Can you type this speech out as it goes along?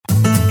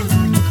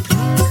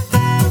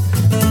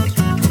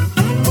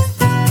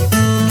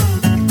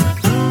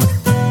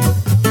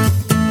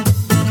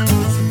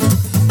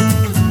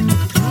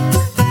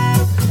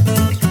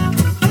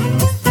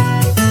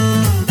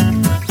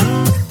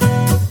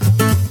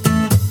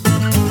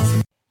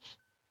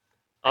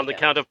On the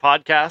count of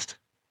podcast.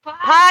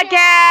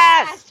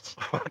 Podcast!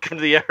 Welcome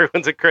to the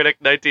Everyone's a Critic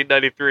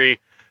 1993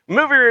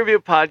 movie review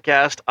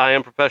podcast. I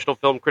am professional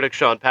film critic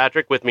Sean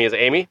Patrick. With me is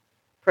Amy.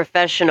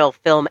 Professional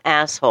film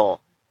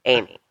asshole,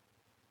 Amy.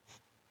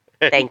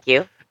 Thank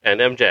you. And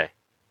MJ.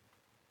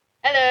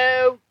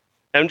 Hello.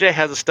 MJ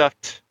has a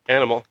stuffed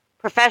animal.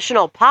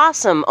 Professional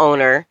possum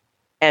owner,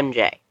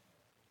 MJ.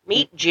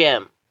 Meet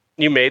Jim.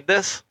 You made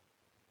this?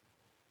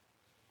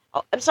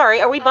 Oh, I'm sorry,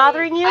 are we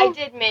bothering you? I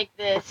did make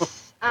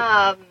this.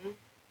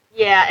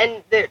 Yeah,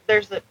 and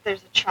there's a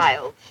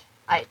child.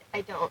 I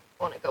don't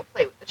want to go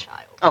play with the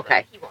child.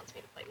 Okay. He wants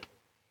me to play with him.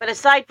 But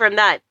aside from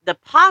that, the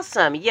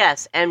possum,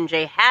 yes,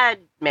 MJ had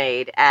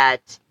made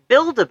at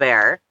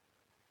Build-A-Bear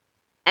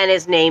and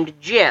is named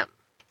Jim.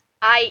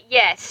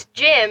 Yes,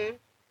 Jim,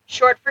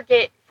 short for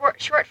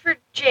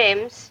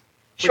James,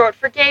 short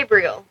for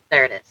Gabriel.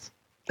 There it is.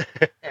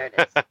 There it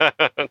is.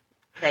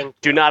 Thank you.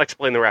 Do not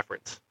explain the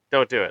reference.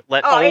 Don't do it.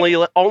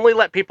 Oh, only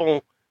let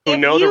people who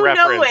know the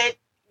reference.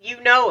 You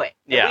know it.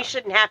 Yeah. We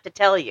shouldn't have to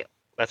tell you.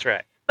 That's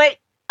right. But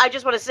I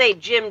just want to say,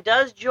 Jim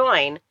does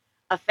join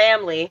a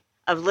family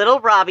of Little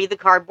Robbie, the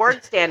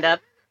cardboard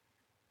stand-up,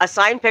 a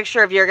signed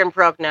picture of Jürgen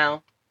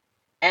Prochnow,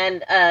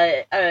 and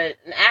an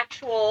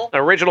actual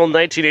Original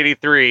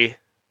 1983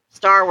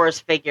 Star Wars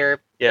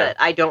figure Yeah. that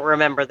I don't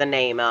remember the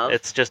name of.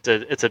 It's just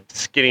it's a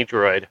skinny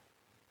droid.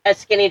 A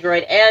skinny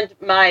droid, and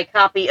my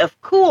copy of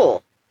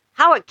Cool,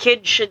 How a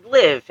Kid Should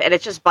Live, and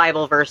it's just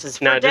Bible verses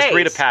for Now, days. just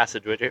read a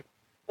passage, would you?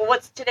 Well,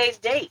 what's today's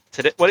date?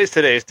 What is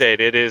today's date?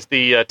 It is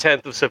the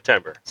 10th of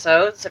September.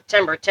 So,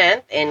 September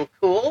 10th in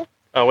Cool.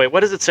 Oh, wait,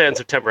 what does it say on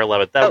September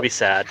 11th? That would be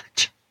sad.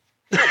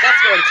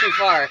 That's going too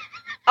far.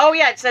 Oh,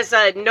 yeah, it says,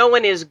 no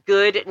one is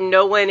good,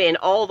 no one in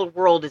all the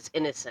world is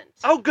innocent.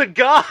 Oh, good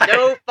God!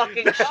 No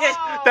fucking shit.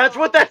 That's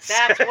what that says.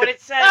 That's what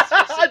it says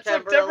for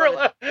September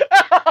 11th.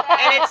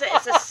 And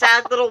it's a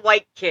sad little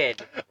white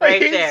kid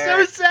right He's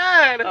there. so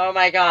sad. Oh,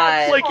 my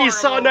God. It's like he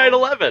saw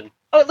 9/11.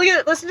 Oh,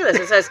 listen to this.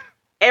 It says,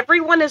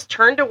 everyone has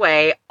turned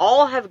away,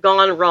 all have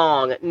gone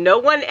wrong. No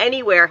one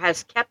anywhere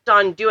has kept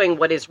on doing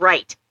what is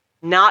right.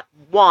 Not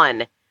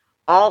one.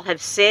 All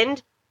have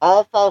sinned,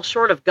 all fall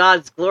short of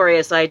God's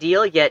glorious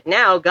ideal, yet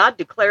now God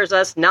declares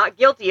us not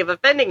guilty of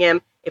offending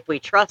him if we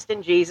trust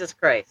in Jesus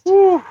Christ.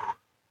 Whew.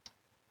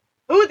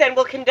 Who then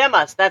will condemn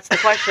us? That's the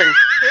question.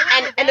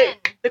 and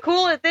the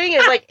cool thing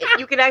is, like,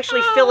 you can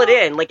actually fill it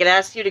in. Like, it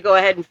asks you to go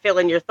ahead and fill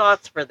in your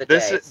thoughts for the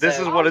day. This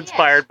is what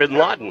inspired Bin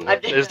Laden.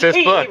 Is this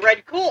book? He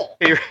read Cool.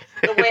 The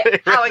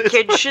way How a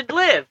Kid Should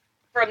Live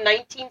from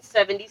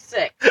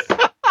 1976.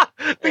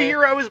 The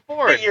year I was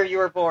born. The year you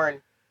were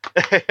born.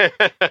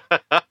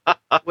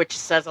 Which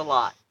says a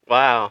lot.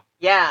 Wow.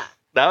 Yeah.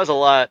 That was a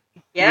lot.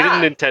 Yeah. You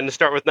didn't intend to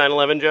start with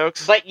 9/11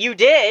 jokes? But you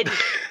did.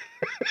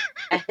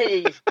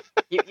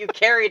 you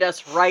carried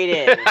us right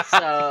in.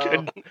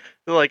 So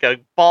like a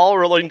ball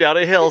rolling down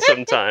a hill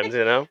sometimes,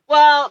 you know?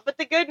 Well, but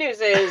the good news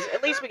is,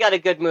 at least we got a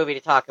good movie to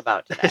talk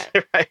about today.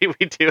 Right,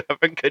 we do have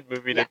a good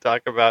movie to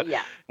talk about.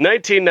 Yeah.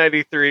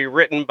 1993,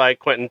 written by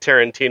Quentin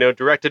Tarentino,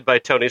 directed by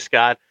Tony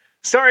Scott,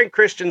 starring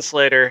Christian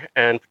Slater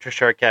and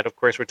Patricia Arquette. Of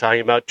course, we're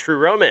talking about True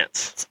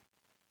Romance.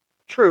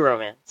 True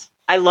Romance.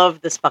 I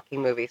love this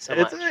fucking movie so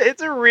much.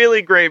 It's a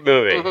really great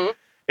movie. Mm-hmm.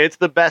 It's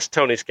the best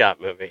Tony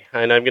Scott movie.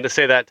 And I'm going to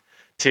say that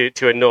to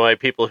annoy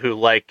people who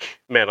like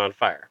Man on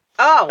Fire.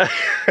 Oh.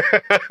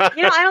 I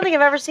don't think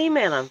I've ever seen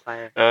Man on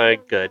Fire.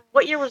 Good.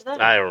 What year was that?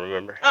 I don't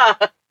remember.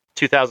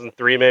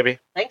 2003, maybe?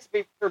 Thanks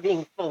for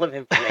being full of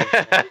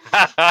information.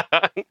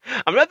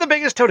 I'm not the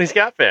biggest Tony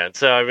Scott fan,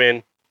 so I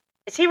mean...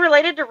 Is he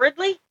related to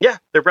Ridley? Yeah,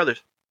 they're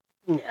brothers.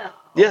 No.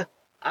 Yeah.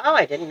 Oh,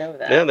 I didn't know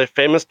that. Yeah, they're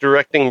famous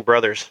directing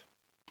brothers.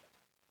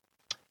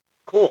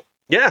 Cool.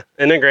 Yeah,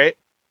 isn't it great?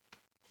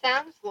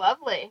 Sounds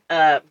lovely.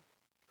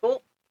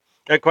 Cool.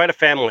 They're quite a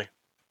family.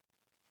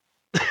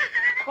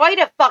 Quite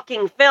a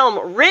fucking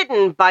film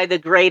written by the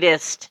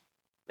greatest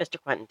Mr.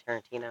 Quentin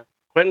Tarantino.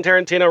 Quentin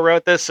Tarantino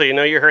wrote this, so you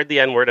know you heard the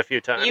N-word a few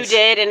times. You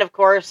did, and of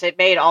course it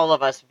made all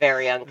of us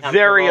very uncomfortable.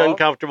 Very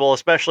uncomfortable,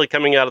 especially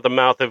coming out of the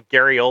mouth of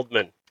Gary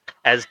Oldman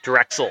as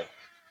Drexel.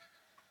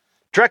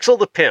 Drexel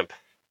the pimp.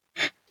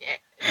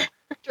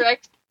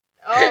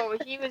 Oh,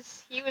 he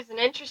was an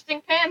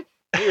interesting pimp.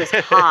 He was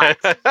hot.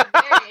 Very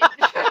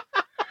interesting.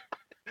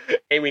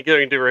 Amy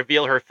going to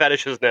reveal her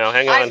fetishes now.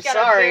 Hang on. I'm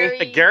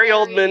sorry. Gary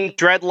Oldman,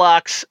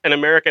 dreadlocks, an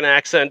American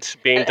accent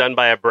being done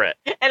by a Brit.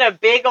 And a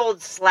big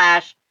old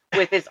slash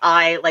with his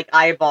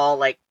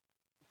eyeball,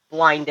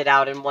 blinded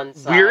out in one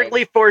side.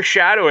 Weirdly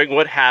foreshadowing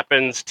what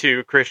happens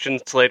to Christian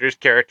Slater's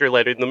character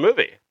later in the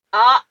movie.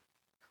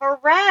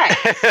 Correct.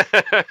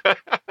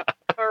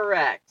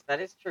 Correct. That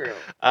is true.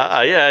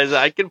 Yeah,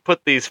 I can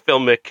put these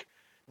filmic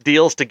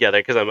deals together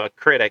because I'm a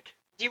critic.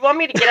 Do you want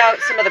me to get out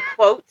some of the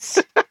quotes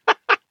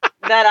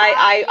that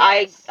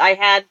I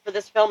had for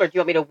this film, or do you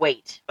want me to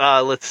wait?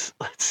 Let's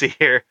see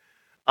here.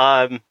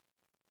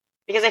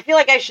 Because I feel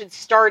like I should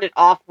start it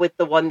off with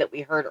the one that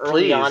we heard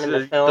early on in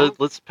the film.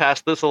 Let's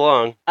pass this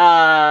along.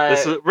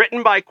 This is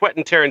written by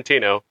Quentin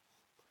Tarantino,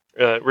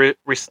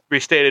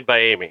 restated by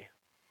Amy.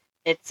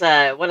 It's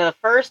one of the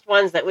first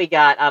ones that we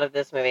got out of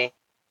this movie.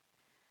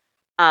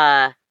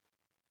 I'm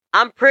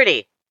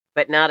pretty,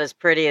 but not as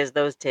pretty as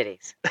those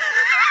titties.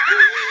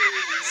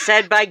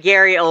 Said by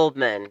Gary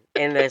Oldman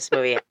in this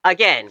movie.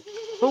 Again,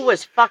 who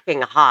was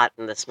fucking hot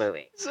in this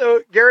movie?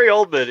 So Gary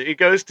Oldman, he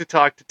goes to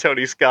talk to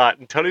Tony Scott,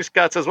 and Tony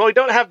Scott says, "Well, we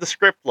don't have the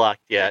script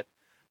locked yet.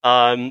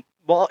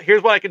 Well,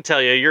 here's what I can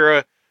tell you: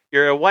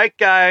 you're a white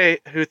guy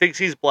who thinks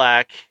he's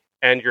black,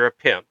 and you're a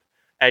pimp."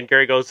 And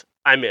Gary goes,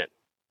 "I'm in."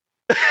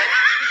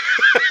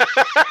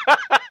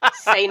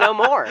 Say no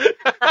more.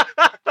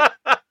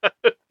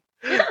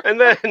 And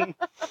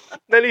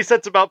then he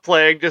sets about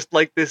playing just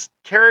like this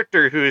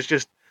character who is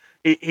just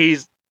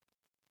he's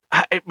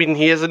I mean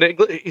he is I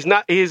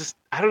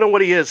don't know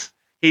what he is.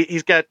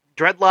 He's got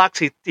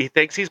dreadlocks. He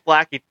thinks he's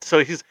black.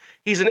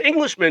 He's an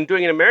Englishman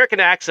doing an American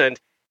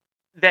accent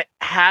that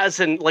has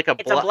a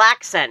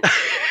black scent.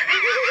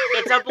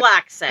 It's a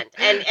black scent,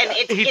 and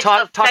it's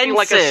talking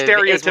like a offensive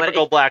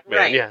stereotypical black man.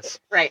 Right, yes,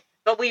 right.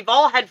 But we've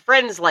all had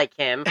friends like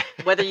him,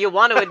 whether you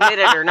want to admit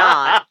it or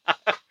not.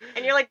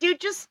 And you're like, dude,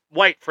 just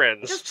white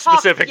friends just talk,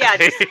 specifically.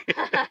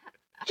 Yeah,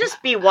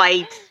 just be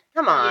white.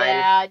 Come on.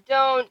 Yeah,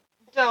 don't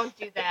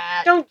do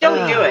that. Don't do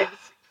it.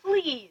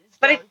 Please,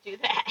 but don't do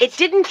that. It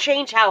didn't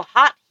change how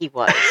hot he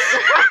was.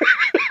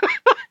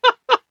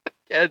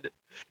 Again,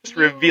 just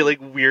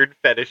revealing weird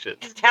fetishes.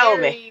 Tell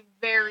me.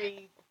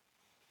 Very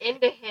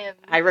into him.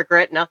 I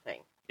regret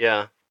nothing.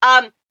 Yeah.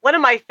 One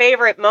of my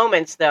favorite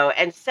moments, though,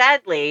 and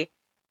sadly,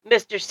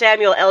 Mr.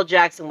 Samuel L.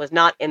 Jackson was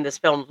not in this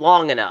film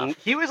long enough.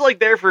 He was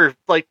there for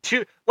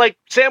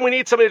Sam, we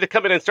need somebody to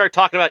come in and start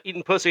talking about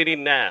eating pussy and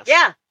eating ass.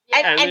 Yeah.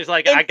 And he's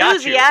like, I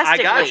got you.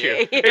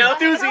 You know?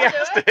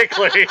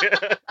 Enthusiastically.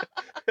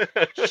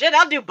 Shit,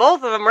 I'll do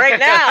both of them right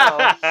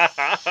now.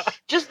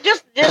 just,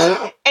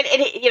 and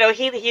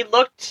he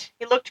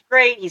looked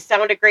great. He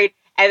sounded great.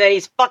 And then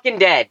he's fucking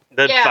dead.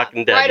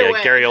 Fucking dead. Right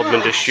away. Gary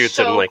Oldman just shoots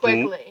him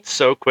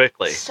so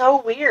quickly.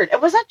 So weird.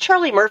 Was that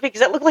Charlie Murphy?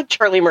 Because it looked like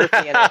Charlie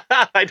Murphy in it.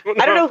 I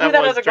don't know who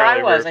that other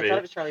guy was. Murphy. I thought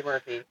it was Charlie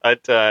Murphy.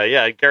 But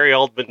Gary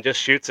Oldman just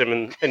shoots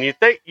him, and you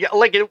think,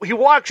 he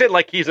walks in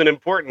like he's an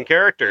important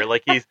character.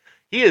 Like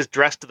he is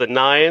dressed to the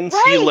nines.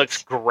 Right. He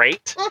looks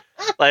great.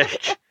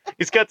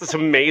 He's got this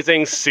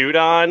amazing suit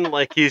on.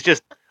 He's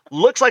just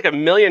looks like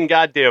 $1 million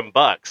goddamn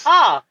bucks.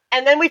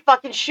 And then we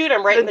fucking shoot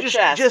him right in the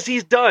chest.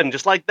 He's done,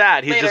 just like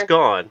that. He's just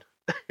gone.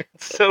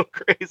 It's so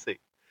crazy.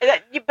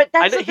 But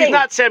that's the thing. He's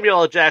not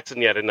Samuel L. Jackson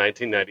yet in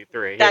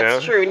 1993.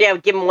 That's true. Yeah,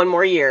 give him one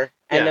more year,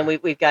 and then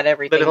we've got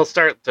everything. Then he'll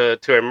start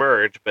to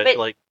emerge.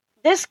 But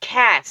this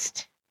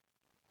cast,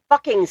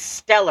 fucking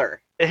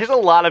stellar. There's a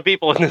lot of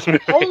people in this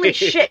movie. Holy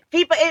shit.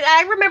 People,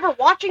 I remember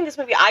watching this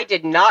movie. I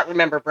did not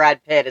remember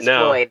Brad Pitt as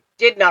Floyd.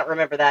 Did not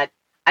remember that.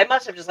 I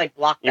must have just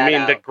blocked that out. You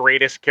mean the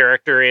greatest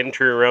character in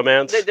True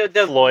Romance?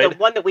 Floyd? The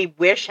one that we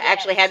wish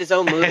actually had his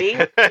own movie?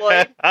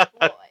 Floyd.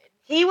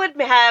 He would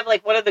have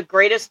one of the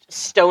greatest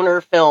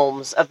stoner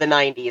films of the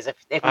 90s if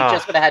he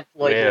just would have had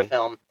Floyd in the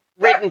film.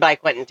 Written by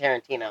Quentin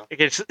Tarantino.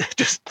 It's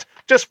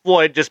just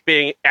Floyd just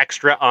being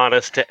extra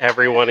honest to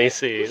everyone he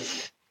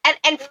sees.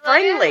 And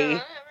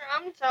friendly.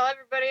 I'm going to tell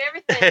everybody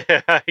everything.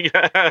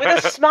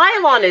 With a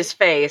smile on his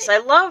face. I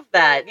love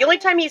that. The only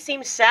time he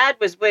seemed sad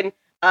was when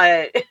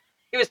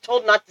he was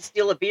told not to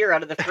steal a beer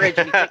out of the fridge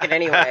and he took it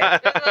anyway.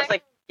 It's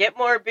like, get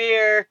more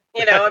beer,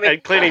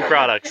 and cleaning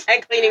products.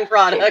 And cleaning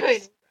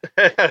products.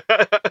 What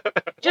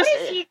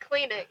is he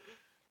cleaning?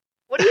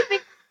 What do you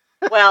think?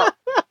 Well,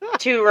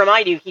 to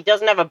remind you, he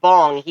doesn't have a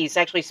bong. He's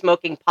actually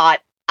smoking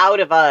pot out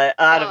of a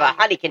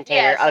honey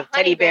container of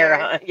teddy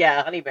bear.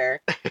 Honey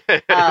bear.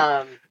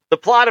 The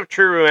plot of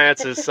True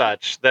Romance is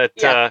such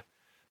that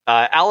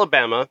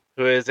Alabama,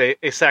 who is a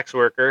sex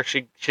worker,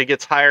 she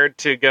gets hired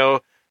to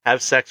go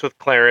have sex with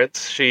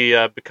Clarence. She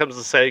becomes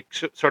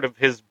sort of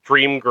his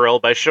dream girl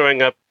by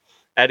showing up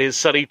at his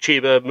Sonny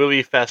Chiba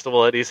movie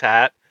festival at his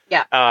hat.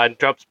 Yeah. And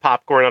drops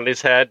popcorn on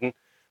his head. And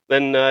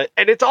then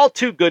and it's all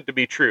too good to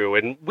be true.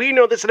 And we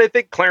know this, and I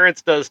think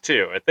Clarence does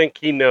too. I think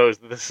he knows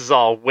that this is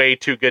all way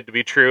too good to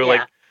be true.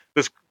 Yeah.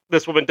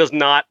 This woman does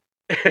not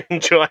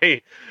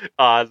enjoy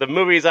the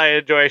movies I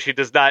enjoy.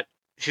 She's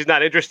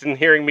not interested in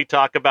hearing me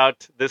talk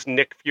about this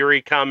Nick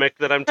Fury comic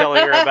that I'm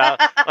telling her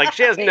about.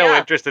 She has no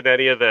interest in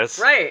any of this.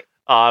 Right.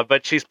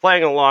 But she's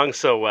playing along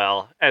so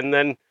well. And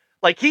then,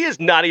 he is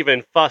not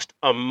even fussed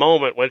a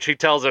moment when she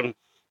tells him,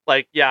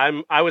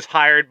 I was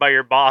hired by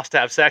your boss to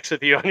have sex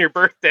with you on your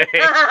birthday. No,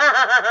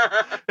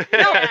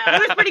 he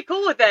was pretty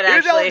cool with that,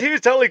 actually. He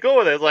was totally cool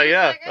with it. It's all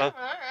right,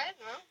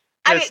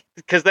 well.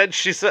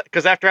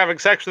 Because after having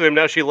sex with him,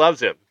 now she loves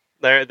him.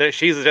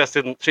 She's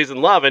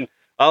in love, and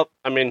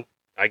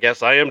I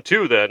guess I am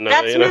too. Then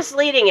that's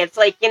misleading. It's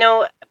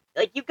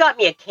you got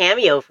me a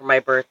cameo for my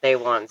birthday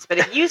once, but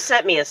if you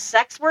sent me a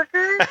sex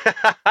worker,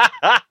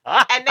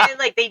 and then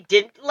they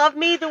didn't love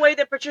me the way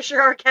that Patricia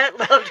Arquette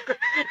loved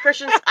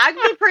Christian, I'd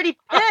be pretty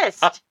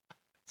pissed.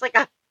 It's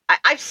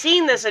I've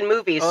seen this in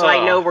movies, so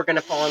I know we're going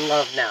to fall in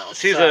love now.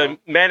 She's a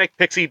manic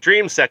pixie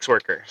dream sex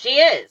worker. She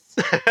is.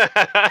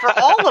 For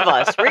all of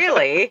us,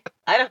 really.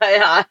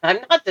 I'm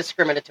not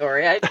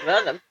discriminatory.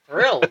 I'm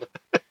thrilled.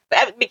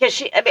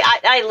 Because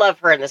I love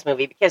her in this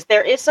movie because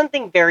there is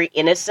something very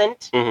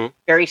innocent,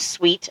 very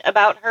sweet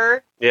about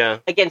her. Yeah.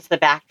 Against the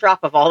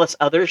backdrop of all this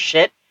other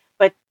shit.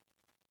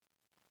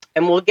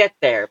 And we'll get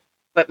there.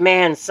 But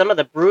man, some of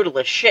the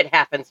brutalest shit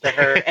happens to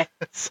her.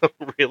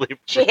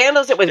 She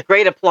handles it with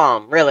great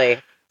aplomb,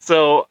 really.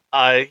 So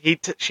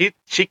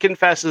she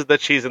confesses that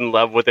she's in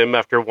love with him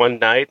after one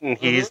night, and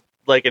he's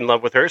like in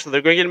love with her. So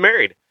they're going to get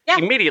married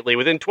immediately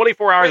within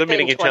 24 hours of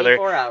meeting each other.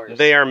 Hours.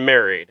 They are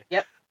married.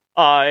 Yep.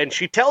 And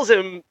she tells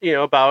him,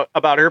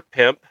 about her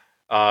pimp,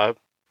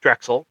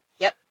 Drexel.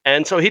 Yep.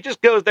 And so he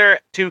just goes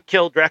there to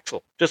kill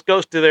Drexel. Just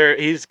goes to there.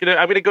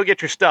 I'm going to go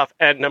get your stuff,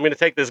 and I'm going to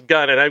take this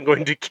gun, and I'm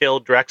going to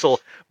kill Drexel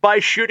by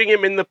shooting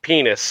him in the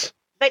penis.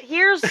 But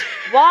here's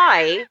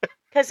why.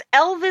 Because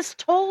Elvis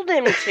told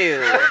him to.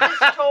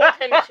 Elvis told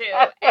him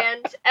to.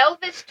 And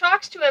Elvis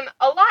talks to him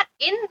a lot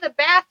in the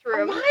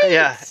bathroom. Right.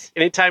 Yeah.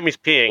 Anytime he's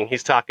peeing,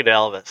 he's talking to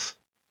Elvis.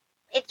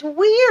 It's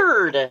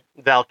weird.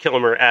 Val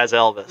Kilmer as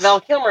Elvis.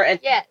 Val Kilmer. And,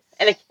 yes.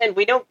 And again,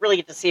 we don't really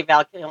get to see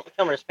Val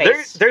Kilmer's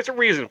face. There's a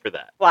reason for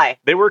that. Why?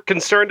 They were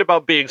concerned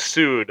about being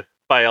sued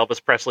by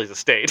Elvis Presley's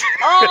estate.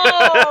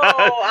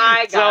 Oh,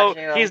 I got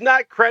you. So he's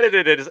not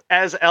credited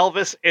as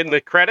Elvis in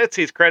the credits.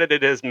 He's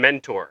credited as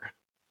mentor.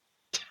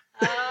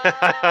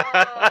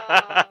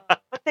 Oh.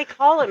 But they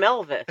call him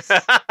Elvis.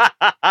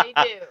 They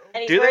do.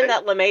 And he's wearing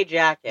that lame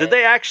jacket. Did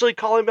they actually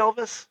call him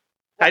Elvis?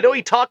 I know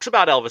he talks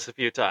about Elvis a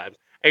few times.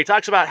 And he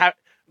talks about how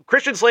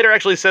Christian Slater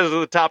actually says at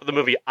the top of the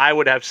movie, I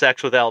would have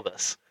sex with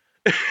Elvis.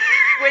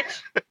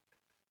 Which,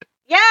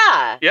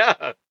 yeah.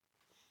 Yeah.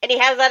 And he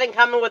has that in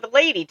common with a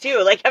lady, too.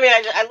 I like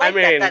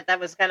that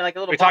was kind of like a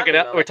little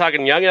we're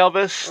talking young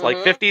Elvis, like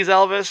 50s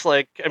Elvis,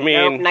 Nope,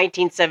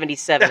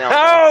 1977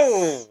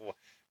 Elvis.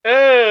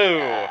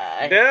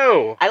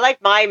 No. I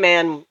like my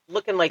man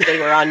looking like they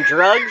were on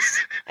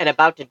drugs and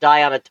about to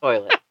die on a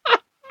toilet.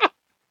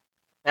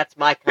 That's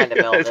my kind of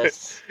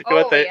Elvis.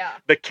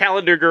 The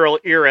calendar girl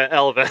era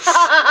Elvis.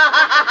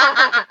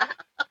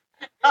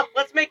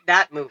 Let's make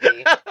that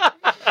movie.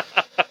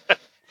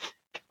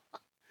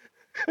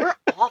 We're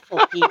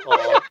awful people.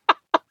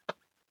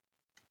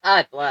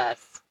 God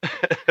bless.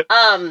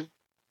 But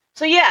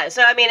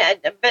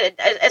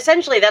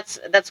essentially that's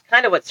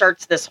kind of what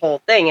starts this whole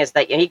thing is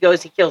that he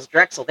kills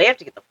Drexel. They have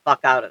to get the fuck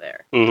out of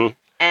there. Mm-hmm.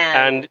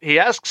 And he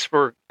asks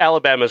for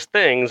Alabama's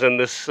things, and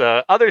this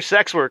other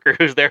sex worker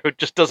who's there who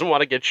just doesn't want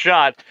to get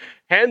shot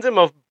hands him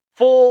a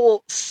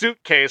full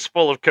suitcase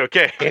full of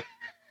cocaine.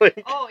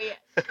 Oh, yeah.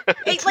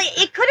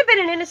 It could have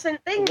been an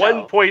innocent thing,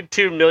 though.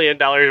 $1.2 million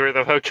worth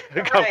of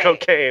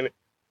cocaine.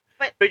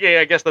 But thinking,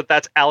 I guess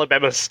that's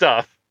Alabama's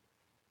stuff.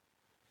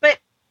 But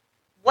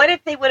what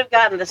if they would have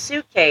gotten the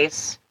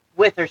suitcase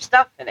with her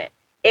stuff in it?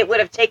 It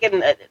would have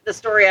taken the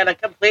story on a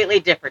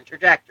completely different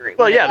trajectory.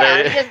 Well,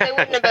 because they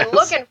wouldn't have been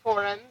looking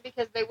for him,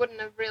 because they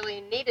wouldn't have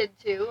really needed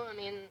to. I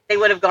mean, they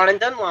would have gone and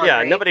done laundry.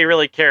 Yeah, nobody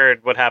really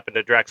cared what happened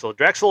to Drexel.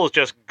 Drexel is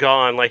just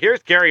gone.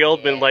 Here's Gary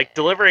Oldman,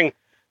 delivering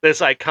this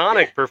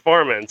iconic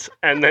performance,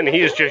 and then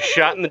he's just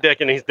shot in the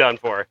dick and he's done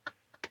for.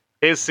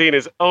 His scene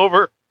is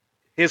over.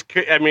 His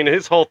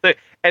whole thing.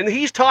 And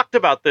he's talked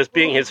about this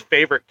being his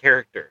favorite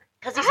character.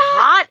 Because he's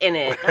hot in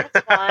it.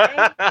 That's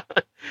why.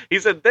 He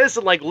said this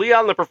and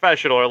Leon the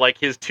Professional are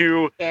his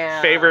two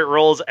favorite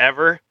roles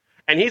ever.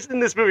 And he's in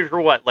this movie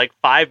for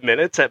 5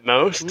 minutes at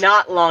most?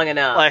 Not long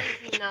enough.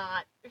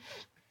 Not.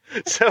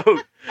 So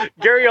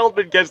Gary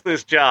Oldman gets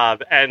this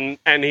job, and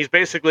he's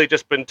basically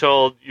just been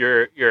told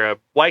you're a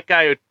white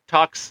guy who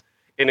talks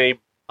in a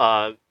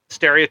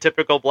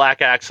stereotypical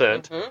black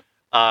accent,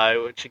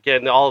 which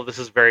again, all of this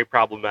is very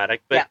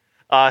problematic. But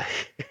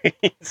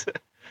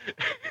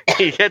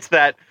he gets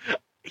that.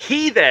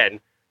 He then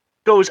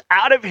goes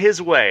out of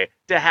his way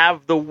to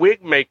have the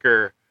wig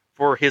maker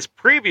for his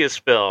previous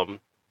film,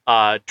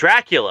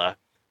 Dracula,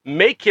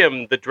 make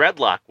him the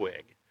dreadlock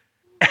wig.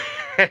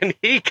 And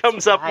he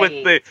comes up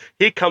with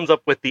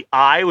the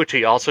eye, which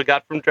he also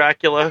got from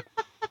Dracula.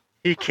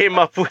 He came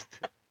up with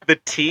the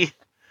teeth.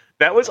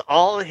 That was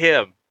all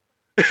him.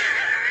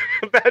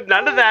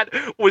 None of that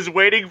was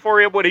waiting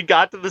for him when he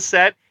got to the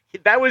set.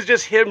 That was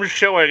just him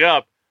showing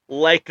up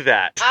like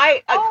that.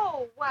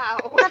 Oh,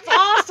 wow. That's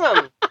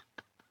awesome.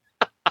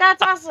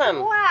 That's awesome.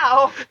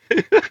 Wow.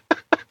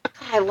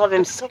 I love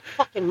him so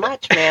fucking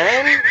much,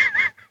 man.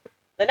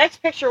 The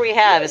next picture we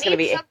have is going to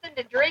be something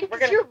to drink.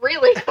 You're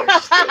really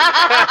thirsty.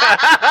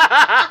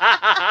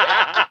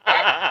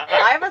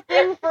 I have a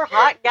thing for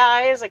hot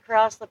guys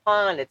across the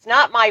pond. It's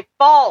not my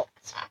fault.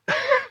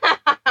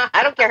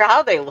 I don't care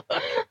how they look.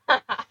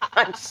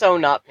 I'm so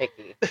not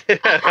picky. Oh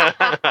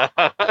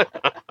my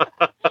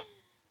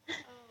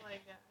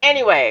god.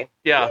 Anyway.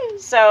 Yeah.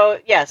 So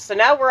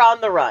now we're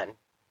on the run.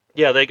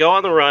 Yeah, they go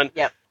on the run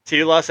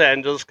to Los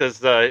Angeles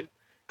because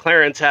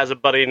Clarence has a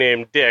buddy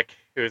named Dick,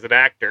 who's an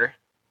actor.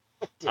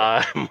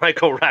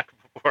 Michael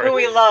Rappaport. Who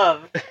we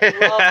love. We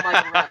love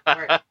Michael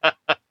Rappaport.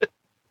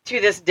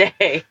 to this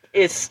day,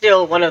 is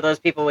still one of those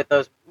people with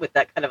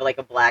that kind of like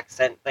a black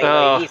scent thing.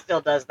 Like, he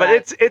still does that.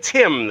 But it's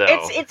him, though.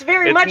 It's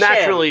very much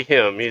naturally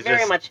him. It's He's very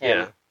just, much him.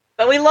 Yeah.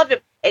 But we loved him.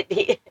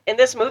 In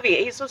this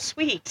movie, he's so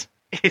sweet.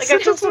 He's Like, I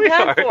such feel a so bad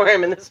sweetheart. for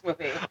him in this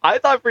movie. I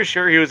thought for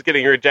sure he was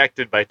getting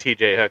rejected by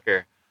T.J.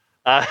 Hooker.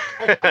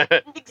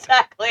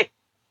 Exactly.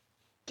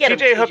 Get him,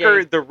 T.J.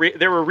 Hooker,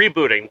 they were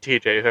rebooting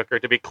T.J. Hooker,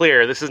 to be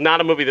clear. This is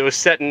not a movie that was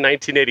set in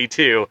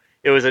 1982.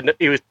 He was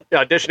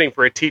auditioning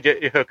for a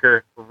T.J.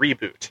 Hooker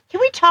reboot. Can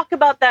we talk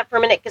about that for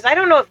a minute? Because I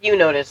don't know if you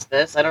noticed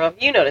this. I don't know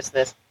if you noticed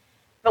this.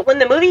 But when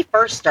the movie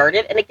first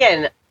started, and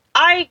again,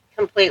 I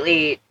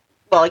completely,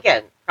 well,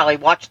 again, probably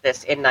watched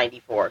this in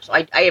 94. So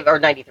I have, or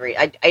 93.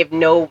 I have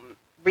no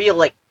real,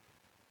 like,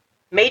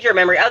 major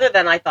memory other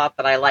than I thought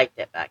that I liked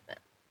it back then.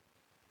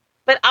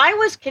 But I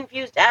was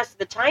confused as to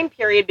the time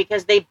period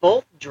because they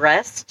both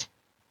dressed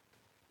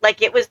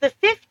like it was the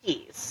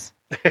 50s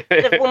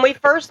when we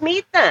first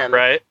meet them.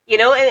 Right. You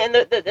know, and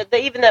the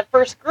even that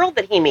first girl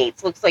that he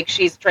meets looks like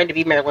she's trying to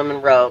be Marilyn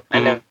Monroe,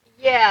 kind of.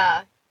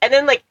 Yeah. And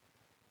then, like,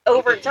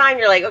 over time,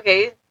 you're like,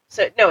 okay,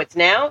 so, no, it's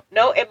now?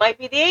 No, it might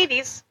be the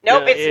 80s.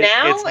 Nope, No, it's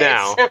now? It's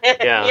now.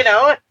 Yeah. You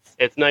know?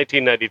 It's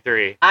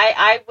 1993.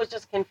 I was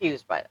just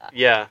confused by that.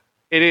 Yeah.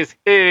 It is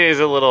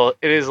a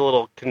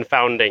little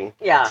confounding.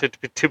 Yeah.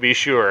 To be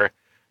sure.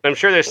 And I'm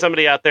sure there's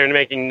somebody out there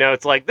making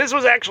notes like, this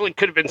was actually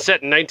could have been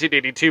set in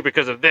 1982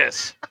 because of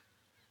this.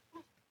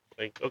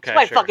 Like, okay,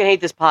 I sure. fucking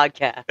hate this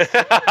podcast.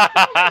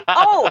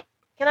 Oh,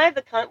 can I have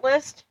the cunt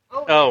list?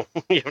 Oh,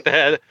 you have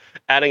to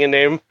adding a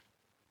name?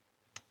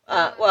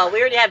 Well,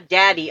 we already have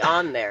Daddy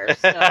on there,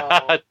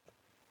 so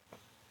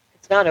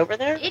it's not over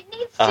there? It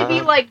needs to be,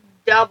 like,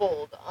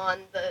 doubled on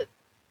the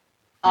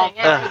thing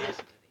after this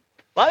movie.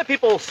 A lot of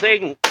people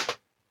saying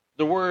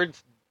the word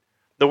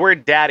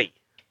daddy.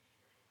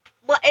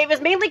 Well, it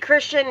was mainly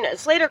Christian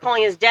Slater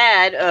calling his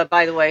dad,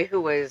 by the way,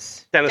 who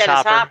was Dennis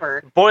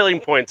Hopper. Boiling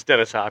Point's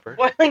Dennis Hopper.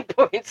 Boiling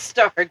Point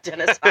star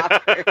Dennis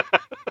Hopper.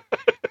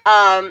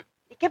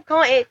 He kept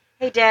calling,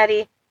 hey,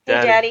 Daddy. Hey,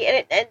 Daddy.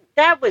 And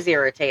that was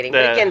irritating.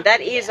 But again, the term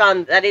daddy is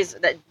on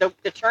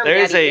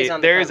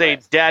the There is a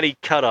list. daddy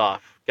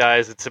cutoff,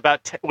 guys. It's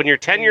about when you're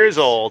 10 years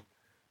old,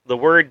 the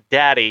word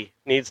daddy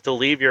needs to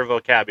leave your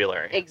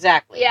vocabulary.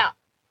 Exactly. Yeah.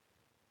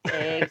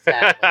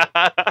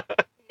 Exactly.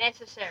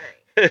 Necessary.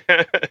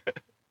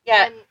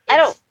 Yeah. And I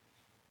don't... it's-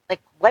 Like,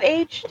 what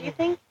age do you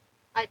think?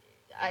 I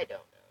don't know.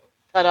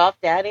 Cut off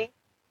Daddy?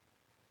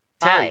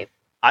 10. 5.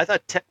 I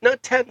thought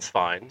 10's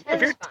fine.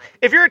 10's fine.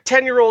 If you're a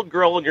 10-year-old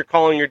girl and you're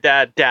calling your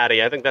dad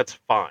daddy, I think that's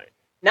fine.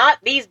 Not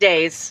these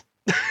days.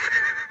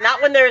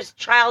 Not when there's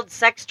child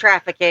sex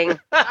trafficking.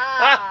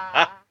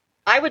 Ah.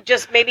 I would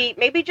just maybe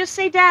just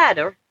say Dad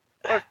or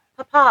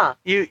Papa.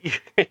 You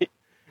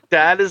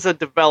dad is a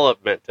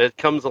development. It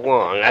comes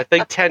along. I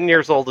think 10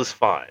 years old is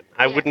fine.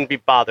 I wouldn't be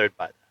bothered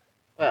by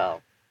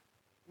Well,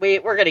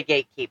 we're gonna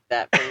gatekeep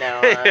that from now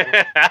on.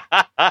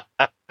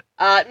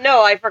 that.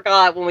 No, I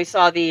forgot when we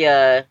saw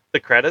the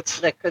credits?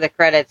 the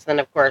credits. Then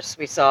of course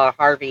we saw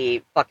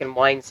Harvey fucking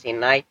Weinstein.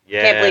 And I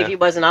Yeah. can't believe he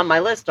wasn't on my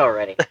list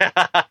already.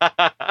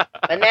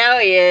 But now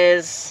he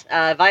is.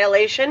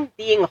 Violation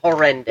being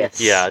horrendous.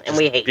 Yeah, and just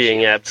we hate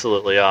being you.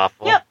 absolutely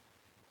awful. Yep.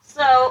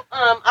 So,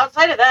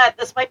 outside of that,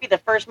 this might be the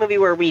first movie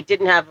where we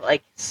didn't have,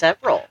 like,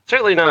 several.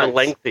 Certainly not a fronts.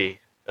 lengthy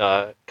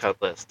cut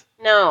list.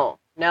 No.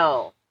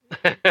 Maybe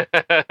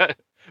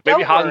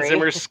Don't Hans worry.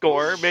 Zimmer's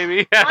score,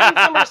 maybe? Hans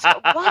Zimmer's,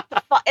 what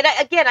the fuck? And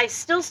I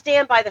still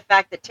stand by the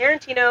fact that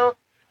Tarantino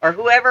or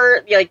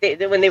whoever, you know, like,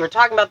 when they were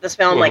talking about this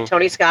film, like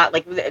Tony Scott,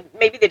 like,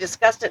 maybe they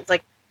discussed it. It's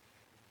like,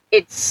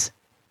 it's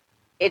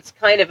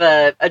kind of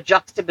a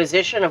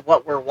juxtaposition of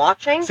what we're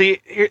watching. See,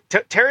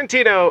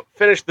 Tarantino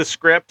finished the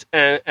script,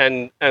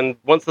 and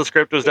once the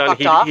script was done,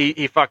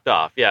 he fucked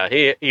off. Yeah,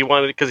 he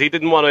wanted, because he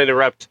didn't want to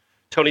interrupt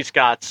Tony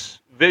Scott's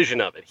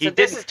vision of it.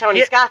 This is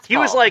Tony Scott's He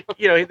was fault. like,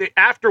 you know,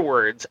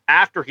 afterwards,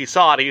 after he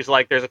saw it, he was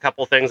like, there's a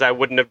couple things I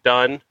wouldn't have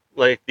done,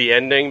 like the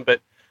ending,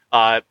 but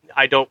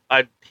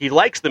he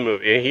likes the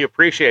movie, he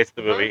appreciates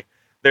the movie.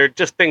 There are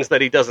just things that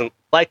he doesn't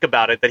like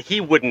about it that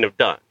he wouldn't have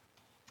done.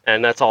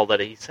 And that's all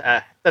that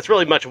that's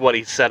really much of what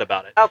he said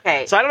about it.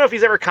 Okay. So I don't know if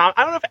he's ever I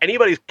don't know if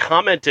anybody's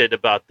commented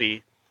about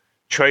the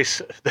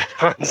choice that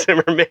Hans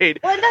Zimmer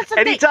made. Well, that's the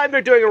Anytime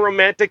they're doing a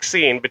romantic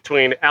scene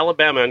between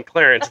Alabama and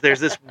Clarence,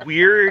 there's this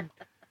weird,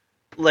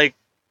 like,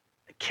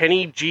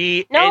 Kenny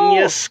G.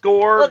 Enya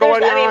score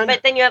going on.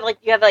 But then you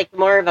have like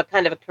more of a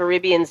kind of a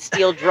Caribbean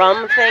steel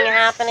drum thing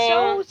happening.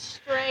 So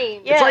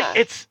strange. Yeah.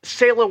 It's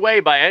Sail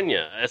Away by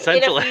Enya,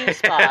 essentially. In a few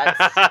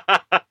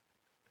spots.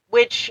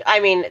 Which, I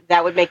mean,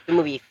 that would make the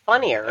movie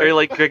funnier. Or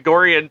like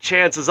Gregorian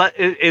chants. Is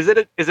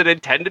it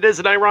intended as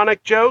an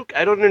ironic joke?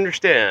 I don't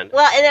understand.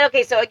 Well, and then,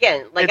 okay, so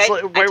again, I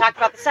talked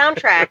about the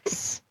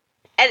soundtracks.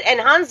 and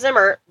Hans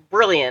Zimmer,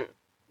 brilliant.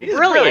 He's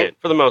brilliant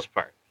for the most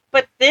part.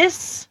 But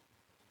this...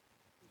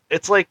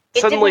 It's like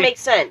it suddenly didn't make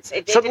sense.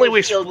 It suddenly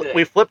didn't feel good.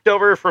 we flipped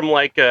over from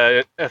like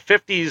a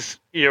 50s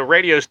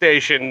radio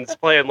stations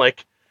playing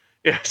like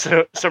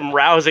some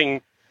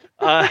rousing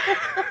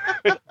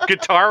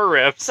guitar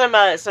riffs Some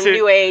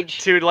new age.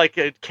 to like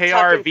a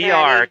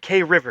KRVR,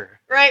 K River.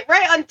 Right.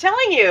 I'm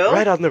telling you.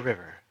 Right on the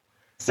river.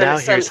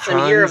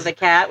 Some Year of the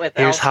Cat with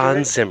Here's Al Stewart.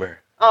 Hans Zimmer.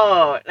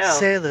 Oh, no.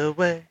 Sail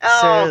away, Oh,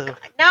 sail. God,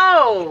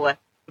 no.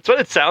 That's what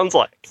it sounds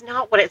like. It's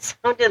not what it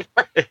sounded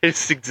like.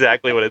 It's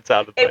exactly what it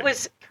sounded like. It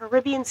was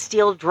Caribbean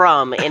steel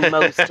drum in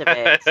most of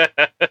it.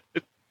 But,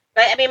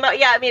 I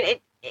mean,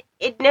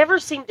 it never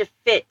seemed to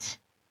fit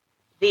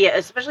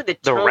especially the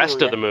tone. The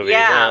rest of the movie.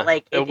 Yeah.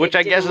 Which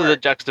I guess is a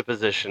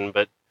juxtaposition,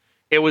 but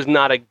it was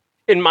not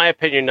in my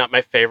opinion, not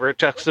my favorite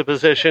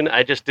juxtaposition.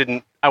 I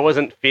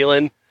wasn't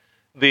feeling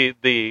the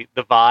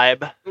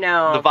vibe.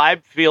 No. The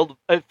vibe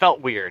it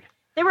felt weird.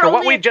 They were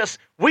what we just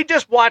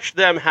watched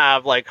them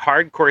have like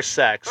hardcore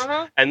sex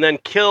and then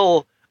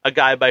kill a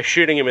guy by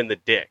shooting him in the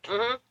dick.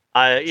 Mm-hmm.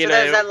 So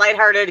there's that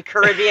lighthearted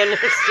Caribbean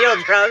steel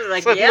drums.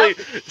 Like,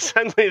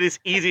 suddenly this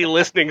easy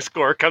listening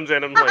score comes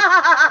in. I'm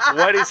like,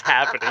 what is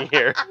happening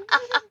here?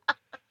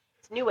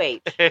 It's new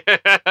age.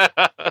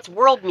 It's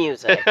world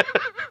music.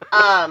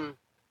 But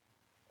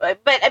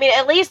I mean,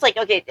 at least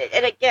okay.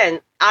 And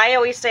again, I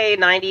always say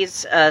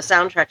 '90s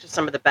soundtracks are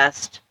some of the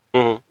best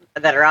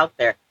that are out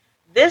there.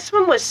 This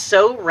one was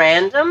so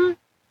random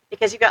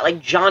because you got like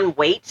John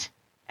Waite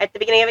at the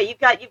beginning of it. You've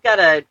got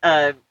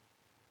a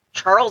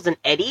Charles and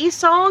Eddie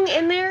song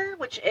in there.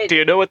 Do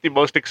you know what the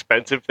most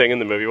expensive thing in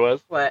the movie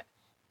was? What?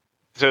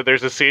 So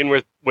there's a scene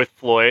with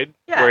Floyd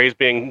where he's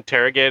being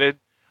interrogated.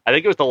 I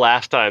think it was the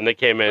last time they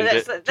came in.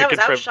 That was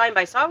Outshined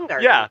by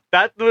Soundgarden. Yeah,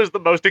 that was the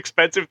most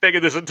expensive thing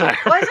in this entire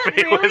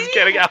movie. Really? Was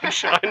getting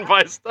outshined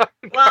by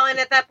Soundgarden. Well, and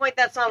at that point,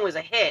 that song was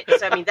a hit.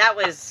 So I mean, that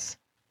was.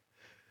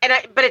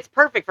 But it's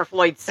perfect for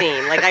Floyd's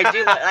scene. Like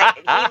he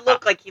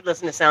looked like he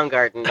listened to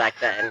Soundgarden back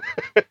then.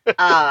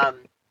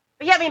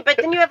 But yeah, I mean, but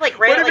then you have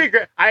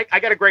I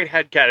got a great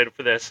headcanon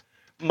for this.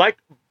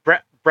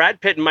 Brad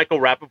Pitt and Michael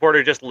Rappaport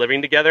are just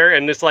living together,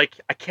 and it's like,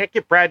 I can't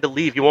get Brad to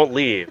leave. He won't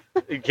leave.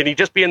 Can he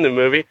just be in the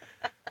movie?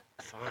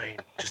 Fine.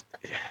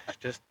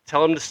 Just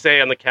tell him to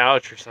stay on the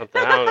couch or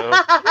something. I don't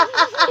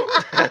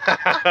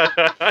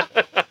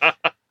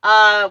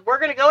know. We're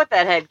going to go with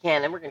that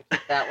headcanon. We're going to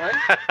keep that one.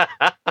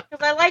 Because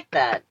I like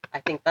that. I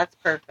think that's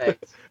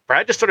perfect.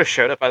 Brad just sort of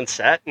showed up on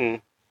set and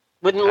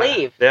wouldn't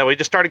leave. Yeah, we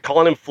just started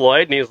calling him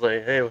Floyd, and he was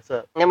like, hey, what's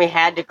up? And then we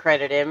had to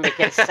credit him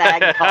because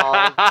SAG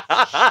called.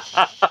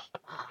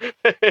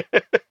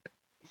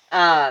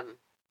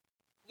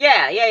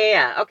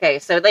 Yeah. Okay,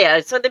 so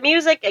the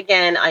music,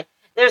 again,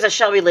 there's a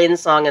Shelby Lynne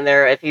song in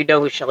there. If you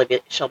know who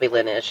Shelby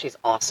Lynne is, she's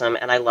awesome,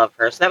 and I love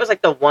her. So that was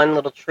like the one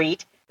little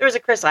treat. There was a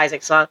Chris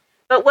Isaak song.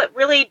 But what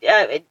really,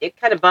 it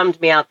kind of bummed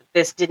me out that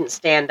this didn't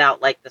stand out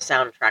like the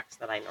soundtracks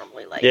that I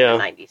normally like in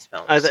 90s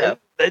films.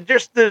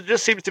 There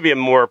just seems to be a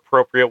more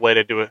appropriate way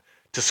to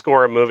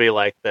score a movie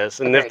like this.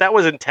 And if that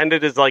was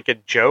intended as like a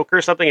joke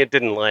or something, it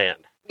didn't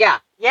land. Yeah.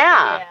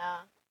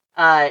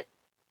 Or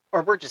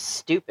we're just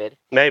stupid.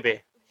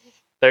 Maybe.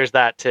 There's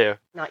that too.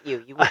 Not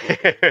you. You wouldn't.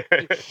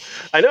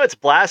 I know it's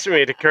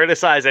blasphemy to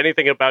criticize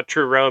anything about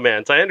True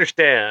Romance. I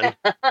understand.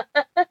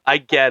 I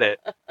get it.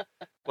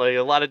 Like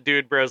a lot of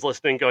dude bros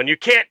listening going, you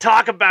can't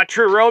talk about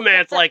True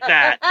Romance like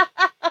that.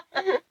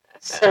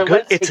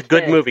 It's a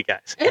good movie,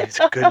 guys. It's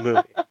a good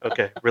movie.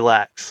 Okay,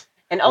 relax.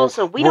 And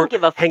also, we don't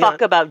give a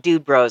fuck about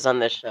dude bros on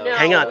this show. No,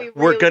 hang on.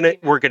 We're gonna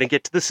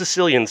get to the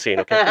Sicilian scene,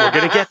 okay? We're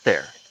gonna get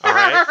there. All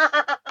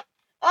right?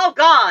 Oh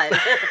God.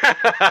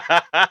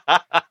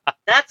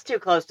 That's too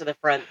close to the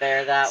front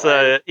there,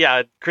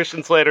 yeah,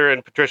 Christian Slater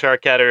and Patricia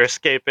Arquette are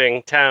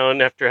escaping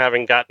town after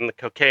having gotten the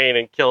cocaine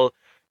and killed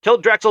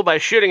Drexel by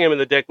shooting him in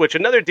the dick, which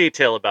another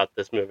detail about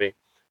this movie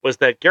was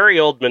that Gary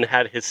Oldman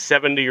had his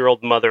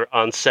 70-year-old mother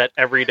on set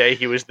every day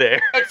he was there.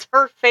 It's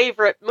her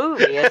favorite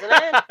movie, isn't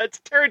it? It's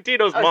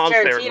Tarantino's mom's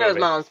favorite movie. Tarantino's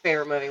mom's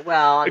favorite movie.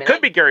 Well, I mean, it could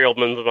be Gary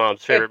Oldman's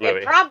mom's favorite movie.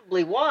 It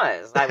probably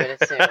was, I would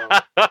assume.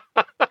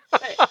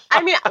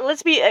 I mean,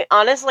 let's be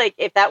honest, like,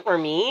 if that were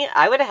me,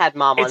 I would have had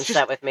Mom on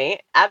set with me.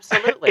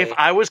 Absolutely. If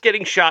I was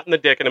getting shot in the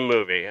dick in a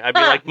movie, I'd be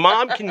like,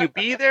 Mom, can you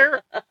be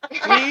there?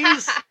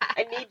 Please?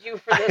 I need you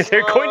for this,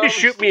 They're going to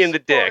shoot me in the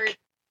dick.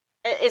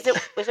 Is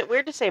it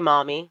weird to say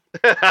mommy?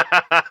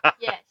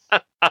 Yes.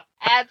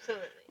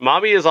 Absolutely.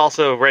 Mommy is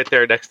also right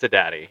there next to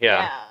Daddy.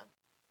 Yeah.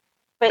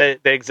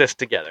 But they exist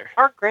together.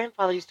 Our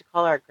grandfather used to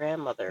call our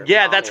grandmother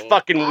Yeah, mommy. that's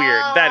fucking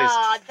weird. That is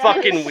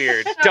fucking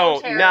weird. So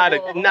Not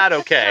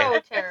okay. So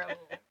terrible.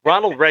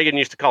 Ronald Reagan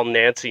used to call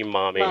Nancy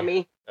mommy.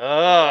 Mommy.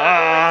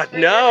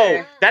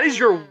 No. That is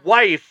your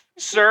wife,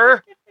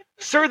 sir.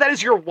 Sir, that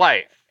is your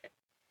wife.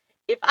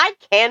 If I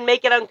can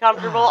make it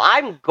uncomfortable,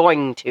 I'm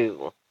going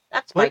to.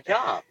 That's my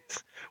job.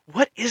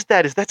 What is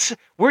that?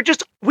 We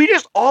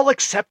just all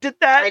accepted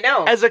that? I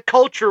know. As a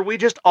culture, we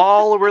just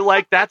all were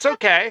like, that's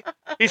okay.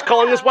 He's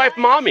calling his wife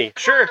mommy.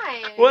 Sure.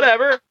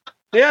 Whatever.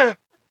 Yeah.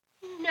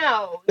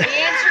 No. The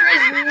answer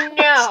is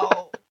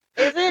no.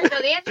 Is it? No,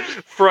 the answer is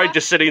Freud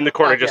just sitting in the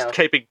corner, just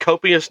taking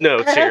copious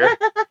notes here.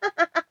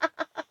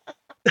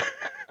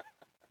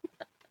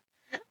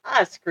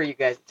 Screw you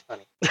guys. It's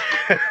funny.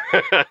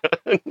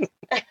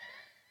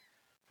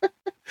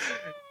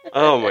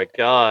 Oh my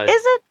God.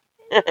 Is it?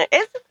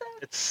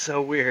 It's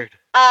so weird.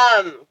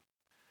 Um,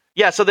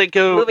 Yeah, so they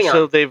go. Moving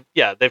so on.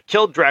 they've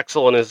killed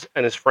Drexel and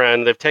his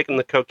friend. They've taken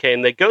the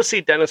cocaine. They go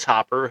see Dennis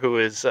Hopper, who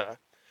is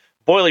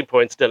Boiling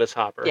Point's Dennis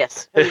Hopper.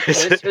 yes.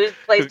 Who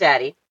plays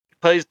Daddy?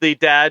 Plays the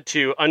dad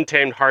to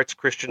Untamed Heart's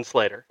Christian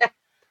Slater.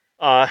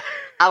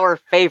 Our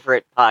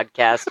favorite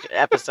podcast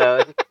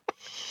episode.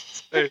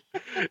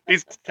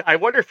 I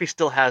wonder if he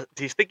still has.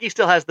 Do you think he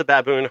still has the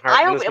baboon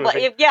heart in this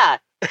movie? Yeah.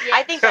 Yes,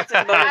 I think that's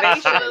his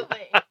motivation.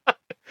 Absolutely.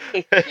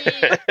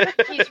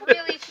 He's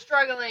really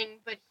struggling,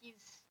 but he's...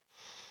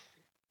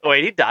 Oh,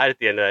 wait, he died at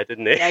the end of that,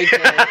 didn't he? Yeah, he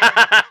did.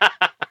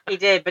 He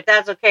did, but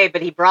that's okay.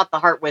 But he brought the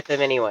heart with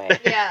him anyway.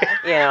 Yeah.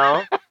 You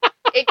know?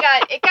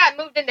 It got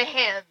moved into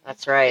him.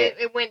 That's right.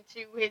 It went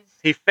to his...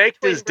 He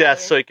faked his twin death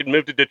brother. so he could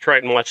move to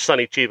Detroit and watch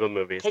Sonny Chiba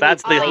movies. Can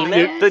That's you the blame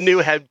new, it? the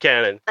new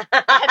headcanon.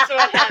 That's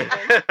what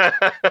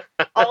happened.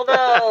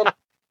 Although,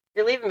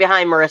 you're leaving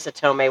behind Marissa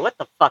Tomei. What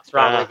the fuck's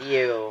wrong Ah. with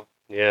you?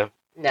 Yeah.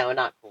 No,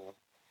 not cool.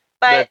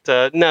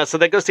 But No, so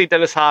they go see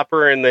Dennis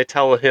Hopper and they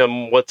tell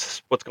him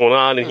what's going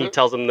on, and he Mhm.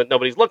 tells them that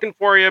nobody's looking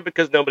for you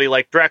because nobody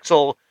liked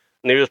Drexel,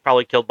 and he was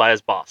probably killed by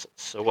his bosses.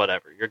 So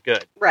whatever, you're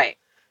good. right.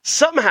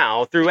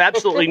 Somehow, through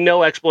absolutely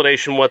no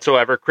explanation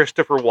whatsoever,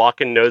 Christopher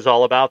Walken knows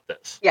all about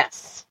this.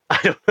 Yes. I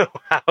don't know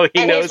how he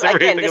And knows again,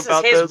 everything this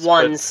about is his this.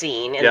 one but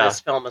scene in yeah. this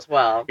film as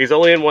well. he's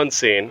only in one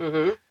scene.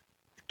 Mm-hmm.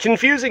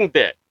 Confusing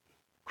bit.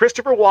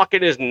 Christopher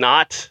Walken is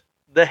not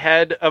the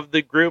head of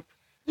the group.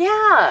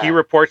 Yeah. He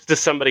reports to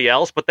somebody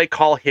else, but they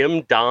call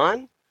him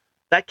Don.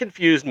 That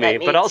confused me.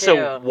 Me But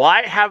also, too.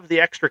 why have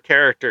the extra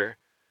character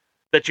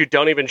that you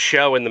don't even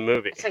show in the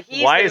movie? So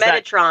he's why the is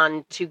that?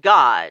 Metatron to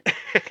God.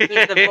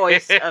 He's the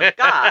voice of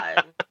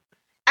God.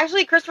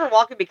 Actually, Christopher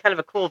Walken would be kind of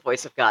a cool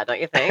voice of God, don't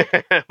you think?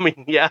 I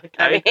mean, yeah, I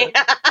kind of. mean,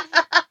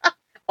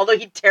 although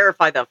he'd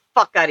terrify the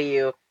fuck out of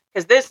you.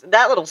 Because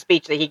that little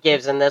speech that he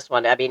gives in this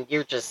one, I mean,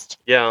 you're just...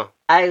 Yeah,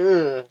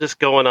 ugh. just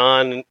going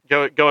on,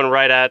 going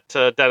right at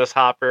Dennis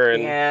Hopper,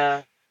 and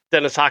Yeah.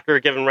 Dennis Hopper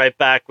giving right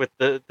back with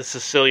the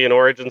Sicilian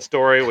origin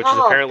story, which is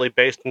Oh. apparently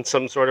based in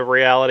some sort of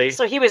reality.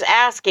 So he was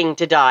asking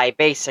to die,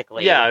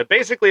 basically. Yeah,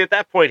 basically at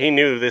that point he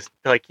knew this.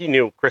 Like he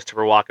knew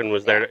Christopher Walken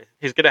was there.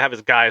 He's gonna have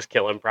his guys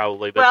kill him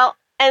probably. But Well,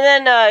 and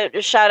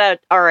then shout out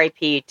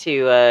R.I.P.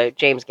 to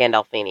James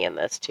Gandolfini in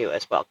this too,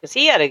 as well, because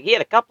he had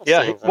a couple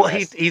yeah, scenes. well in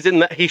this. he's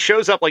in. He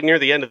shows up like near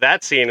the end of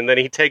that scene, and then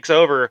he takes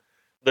over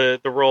the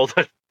role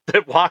that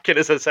Walken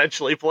is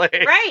essentially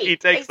playing. Right, He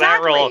takes exactly.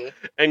 that role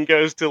and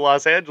goes to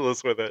Los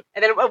Angeles with it.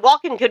 And then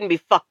Walken couldn't be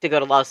fucked to go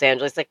to Los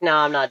Angeles. Like, no,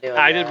 I'm not doing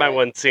that. I did my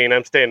one scene.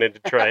 I'm staying in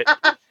Detroit.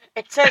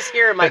 It says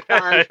here in my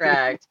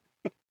contract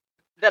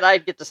that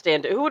I'd get to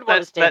stand. Who would want to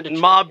That's stand? that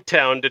Detroit? mob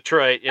town,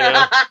 Detroit. You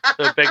know,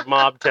 the big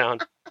mob town.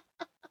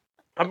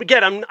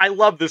 I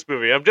love this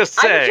movie. I'm just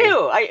saying. I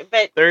do too.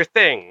 But There are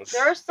things.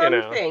 there are some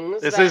you know.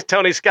 things. This that, is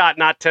Tony Scott,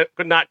 not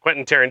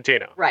Quentin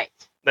Tarantino. right.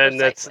 Then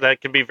Precisely.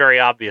 that can be very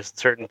obvious at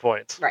certain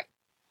points. Right.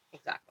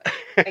 Exactly.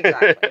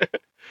 Exactly.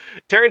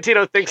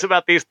 Tarantino thinks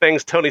about these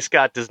things. Tony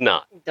Scott does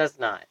not. Does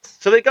not.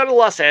 So they go to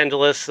Los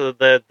Angeles. So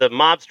the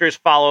mobsters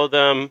follow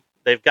them.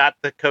 They've got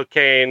the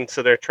cocaine,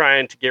 so they're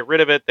trying to get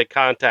rid of it. They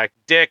contact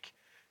Dick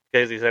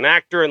because he's an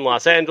actor in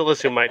Los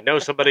Angeles who might know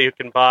somebody who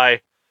can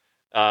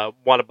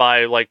want to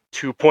buy like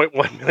 $2.1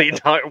 million,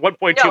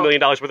 $1.2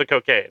 million worth of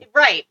cocaine.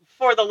 Right.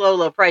 For the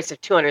low price of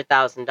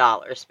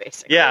 $200,000,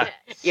 basically. Yeah.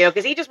 You know,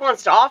 because he just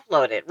wants to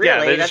offload it. Really. Yeah,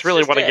 they That's just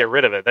really want to it. get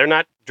rid of it. They're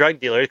not drug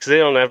dealers because they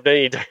don't have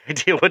any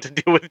idea what to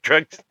do with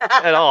drugs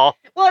at all.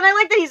 Well, and I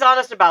like that he's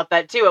honest about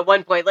that too. At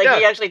one point, like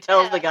he Yeah. actually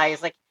tells the guy,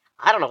 he's like,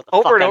 "I don't know what the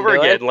Over fuck and I'm over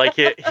doing." again,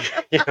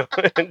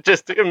 like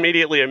just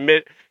immediately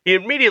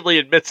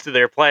admits to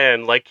their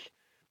plan like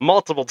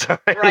multiple times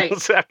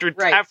Right.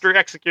 after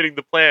executing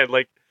the plan.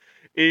 Like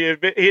he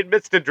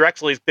admits to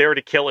Drexel he's there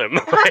to kill him.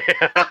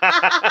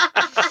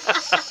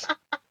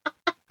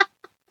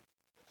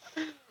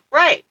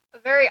 Right. A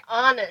very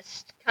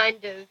honest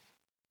kind of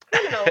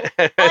criminal.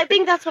 Well, I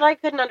think that's what I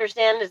couldn't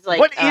understand is like,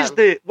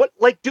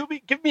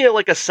 give me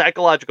a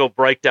psychological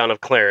breakdown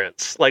of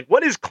Clarence. Like,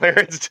 what is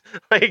Clarence?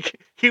 Like,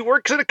 he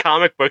works at a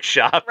comic book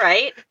shop.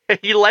 right?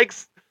 He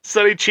likes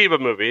Sonny Chiba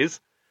movies.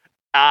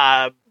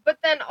 But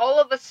then all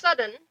of a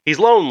sudden, He's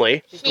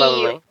lonely. He's he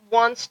lonely.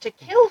 wants to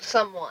kill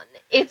someone.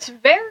 It's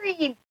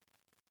very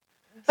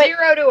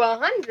 0 to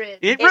 100.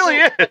 It really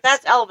is. But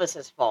that's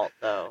Elvis's fault,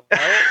 though.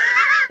 Right?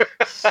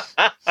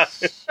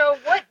 So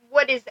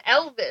what is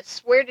Elvis?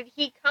 Where did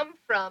he come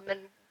from? And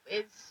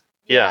is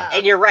Yeah.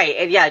 And you're right.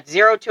 And yeah,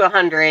 0 to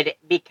 100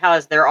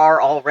 because there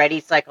are already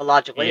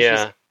psychological issues.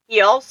 Yeah.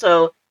 He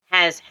also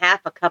has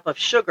half a cup of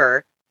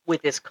sugar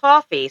with his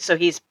coffee, so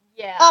he's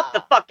yeah. off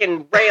the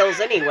fucking rails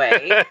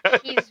anyway.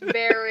 He's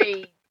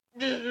very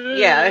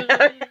Yeah.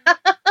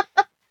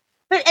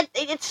 But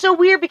it's so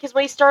weird because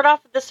when you start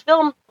off with this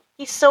film,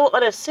 he's so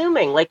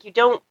unassuming. Like, you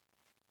don't...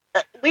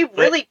 we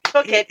really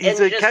took it He's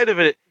and just kind of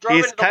drove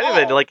he's into the kind wall.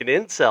 of like an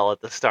incel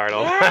at the start.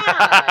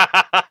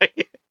 Yeah.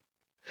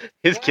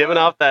 He's giving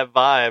off that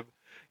vibe.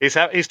 He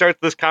starts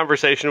this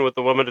conversation with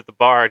the woman at the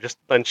bar,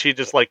 and she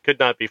just like could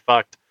not be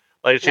fucked.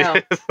 Like she, No.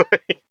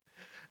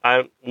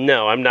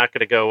 No, I'm not going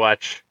to go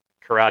watch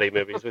karate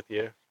movies with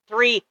you.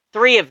 Three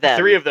of them.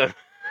 3 of them.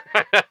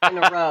 In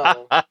a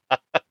row.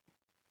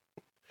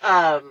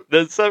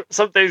 There's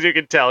some things you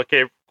can tell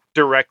came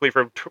directly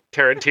from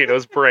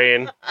Tarantino's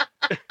brain.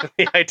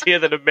 The idea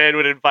that a man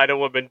would invite a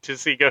woman to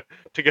go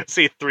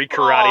see 3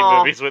 karate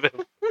movies with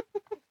him.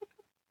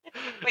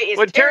 Wait, is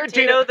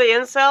Tarantino the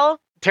incel?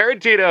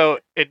 Tarantino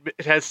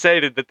has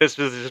stated that this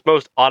was his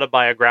most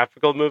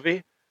autobiographical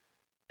movie.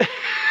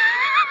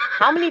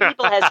 How many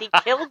people has he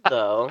killed,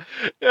 though?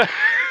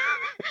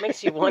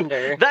 Makes you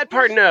wonder. That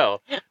part, no.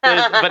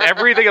 But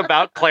everything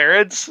about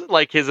Clarence,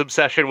 like his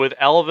obsession with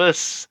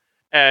Elvis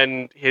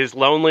and his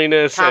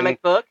loneliness Comic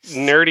and books.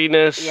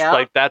 nerdiness, Yep.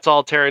 like that's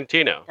all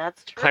Tarantino.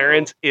 That's true.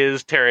 Clarence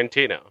is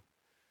Tarantino.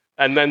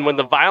 And then when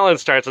the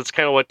violence starts, it's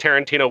kind of what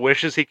Tarantino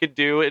wishes he could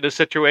do in a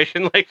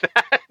situation like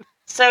that.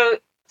 So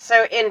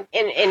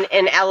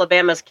in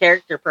Alabama's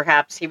character,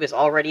 perhaps he was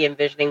already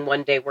envisioning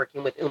one day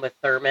working with Uma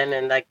Thurman,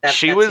 and like that.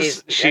 She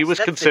was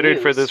considered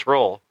for this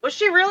role. Was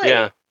she really?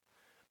 Yeah.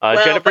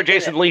 Jennifer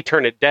Jason Leigh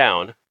turned it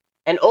down.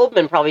 And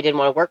Oldman probably didn't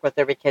want to work with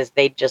her because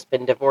they'd just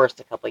been divorced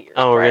a couple years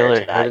prior really?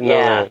 to that. I didn't know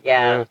that.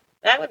 Yeah.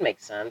 That would make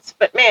sense.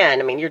 But man,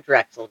 I mean, you're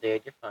Drexel,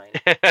 dude. You're fine.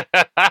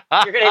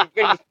 You're gonna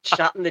get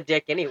shot in the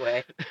dick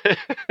anyway.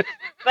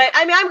 But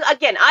I mean,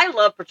 I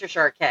love Patricia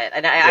Arquette,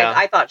 and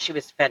I thought she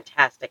was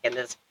fantastic in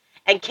this.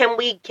 And can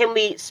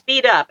we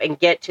speed up and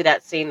get to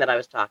that scene that I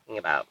was talking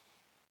about?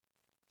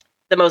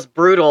 The most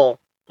brutal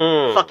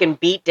fucking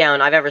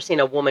beatdown I've ever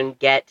seen a woman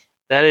get.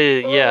 That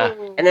is, yeah.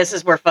 Ooh. And this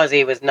is where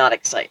Fuzzy was not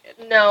excited.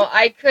 No,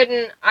 I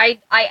couldn't. I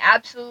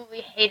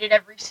absolutely hated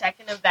every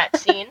second of that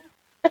scene.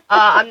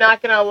 I'm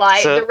not gonna lie.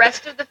 So, the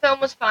rest of the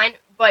film was fine,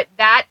 but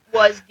that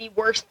was the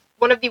worst.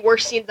 One of the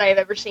worst scenes I have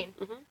ever seen.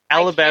 Mm-hmm.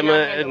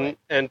 Alabama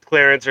and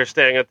Clarence are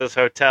staying at this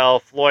hotel.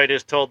 Floyd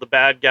has told the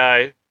bad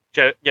guy,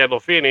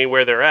 Gandolfini,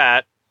 where they're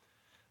at,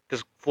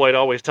 because Floyd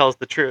always tells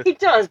the truth. He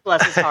does,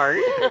 bless his heart.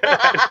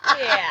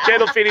 Yeah.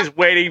 Gandolfini's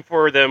waiting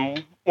for them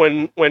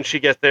when she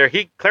gets there.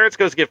 Clarence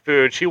goes to get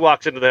food. She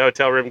walks into the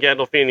hotel room.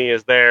 Gandolfini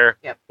is there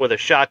with a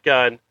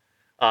shotgun.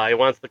 He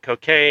wants the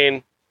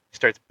cocaine. He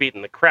starts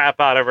beating the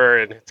crap out of her,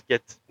 and it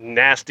gets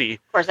nasty.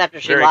 Of course,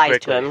 after she lies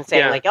to him,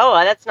 saying like, "Oh,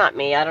 that's not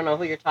me. I don't know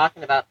who you're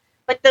talking about."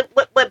 But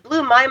what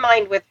blew my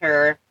mind with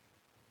her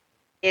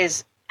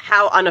is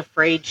how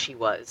unafraid she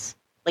was.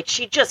 Like,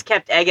 she just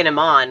kept egging him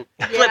on,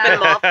 flipping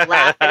him off,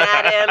 laughing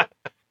at him.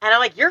 And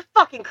I'm like, you're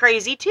fucking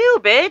crazy too,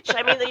 bitch.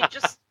 I mean, you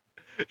just...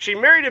 She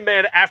married a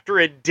man after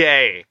a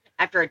day.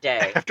 After a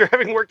day. After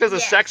having worked as a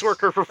sex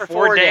worker for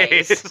 4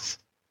 days.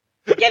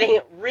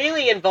 Getting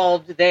really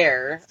involved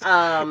there.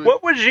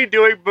 What was she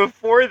doing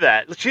before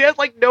that? She had,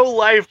 like, no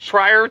life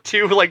prior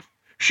to, like...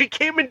 She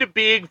came into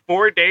being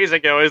 4 days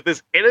ago as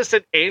this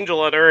innocent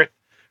angel on Earth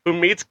who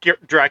meets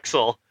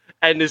Drexel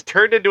and is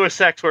turned into a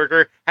sex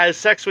worker, has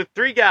sex with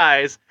 3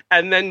 guys,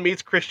 and then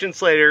meets Christian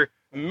Slater,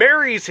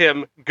 marries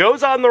him,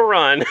 goes on the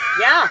run.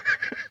 Yeah.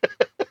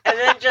 And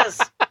then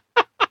just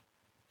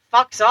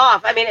fucks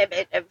off. I mean,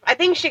 I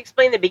think she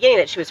explained in the beginning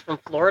that she was from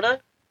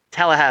Florida.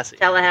 Tallahassee,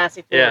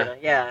 Florida,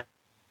 yeah.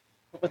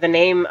 With the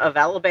name of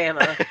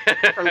Alabama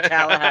from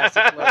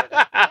Tallahassee,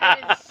 Florida.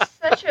 It is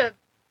such a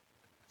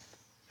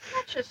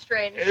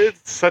strange...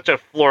 It's such a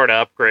Florida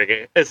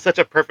upbringing. It's such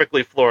a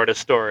perfectly Florida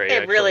story.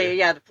 It really,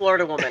 the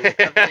Florida woman.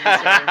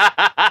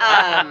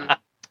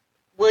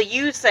 Will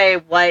you say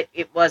what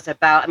it was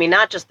about? I mean,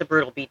 not just the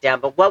brutal beatdown,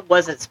 but what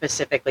was it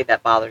specifically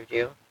that bothered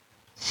you?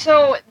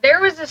 So,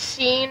 there was a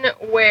scene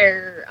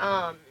where,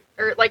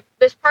 or like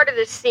this part of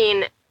the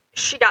scene,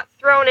 she got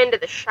thrown into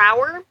the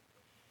shower,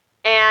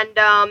 and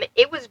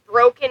it was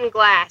broken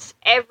glass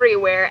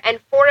everywhere, and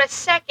for a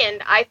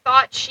second, I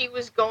thought she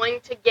was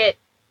going to get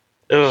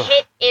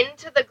hit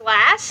into the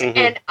glass,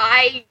 and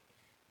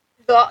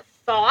the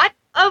thought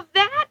of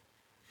that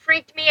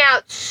freaked me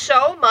out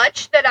so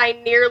much that I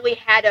nearly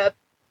had a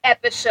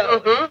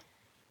episode.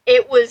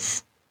 It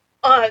was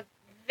a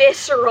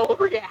visceral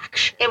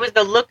reaction. It was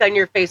the look on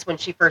your face when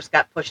she first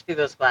got pushed through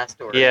those glass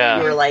doors. Yeah.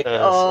 You were like,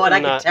 and I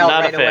could tell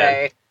right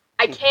away.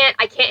 I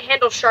can't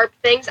handle sharp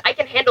things. I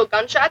can handle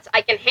gunshots.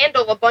 I can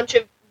handle a bunch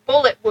of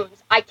bullet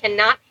wounds. I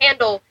cannot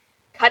handle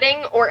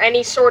cutting or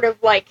any sort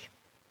of, like,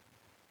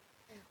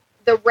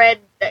 the red...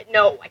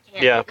 No, I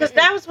can't. Yeah. Because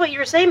that was what you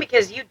were saying,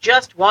 because you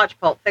just watched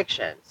Pulp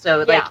Fiction.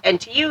 So, like, and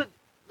to you,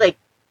 like,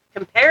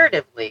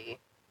 comparatively...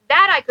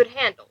 That I could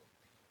handle.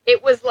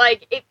 It was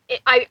like...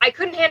 I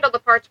couldn't handle the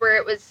parts where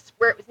it was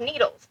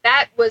needles.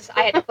 That was...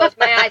 I had to close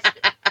my eyes.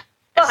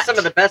 That's some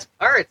of the best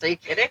parts. Are you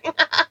kidding?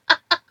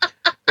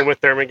 And with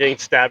Thurman getting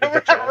stabbed in the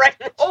chest. Right.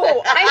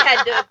 Oh, I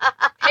had to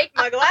take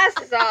my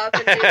glasses off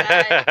and do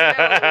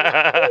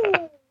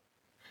that.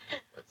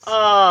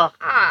 No.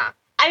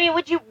 I mean,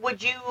 would you?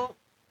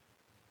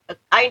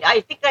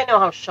 I think I know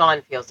how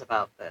Sean feels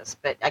about this,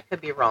 but I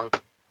could be wrong.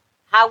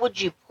 How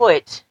would you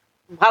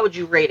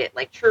rate it?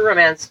 Like, True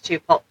Romance to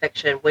Pulp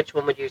Fiction, which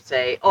one would you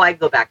say, oh, I'd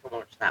go back and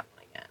watch that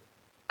one again?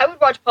 I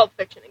would watch Pulp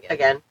Fiction again.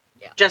 Again?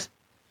 Yeah. Just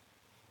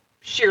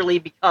sheerly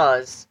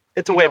because...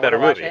 It's a way better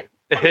movie.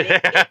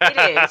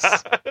 It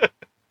is.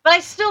 But I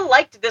still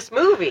liked this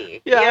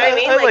movie. Yeah, you know what I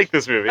mean? I like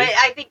this movie. But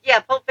I think,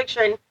 Pulp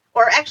Fiction,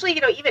 or actually,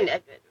 even,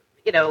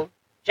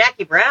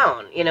 Jackie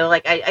Brown,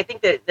 I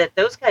think that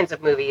those kinds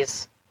of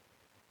movies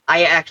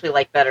I actually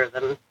like better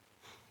than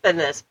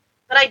this.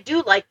 But I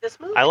do like this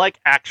movie. I like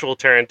actual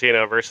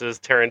Tarantino versus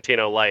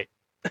Tarantino light.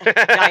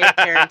 Diet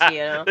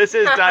Tarantino. This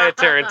is Diet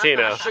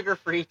Tarantino.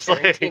 Sugar-free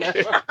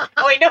Tarantino. Oh,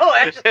 I know,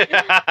 actually.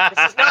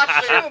 This is not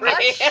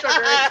sugar-free.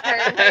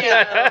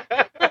 Tarantino.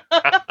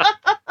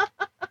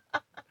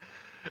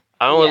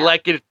 I only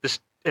like it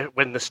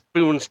when the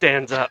spoon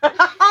stands up.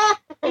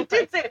 He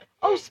did say that.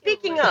 Oh,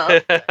 speaking of,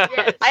 Yes.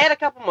 I had a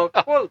couple more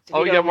quotes. If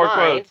you you got don't more mind.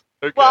 quotes.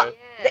 Okay. Well,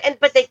 Yes.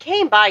 but they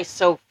came by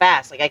so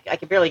fast. Like, I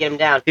could barely get them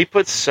down. He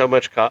puts so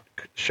much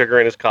sugar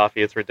in his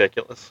coffee, it's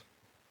ridiculous.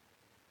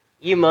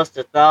 You must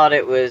have thought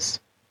it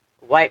was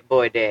White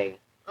Boy Day.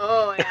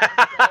 Oh,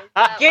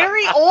 yeah.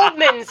 Gary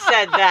Oldman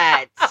said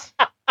that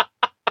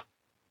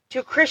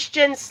to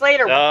Christian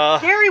Slater.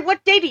 Gary,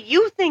 what day do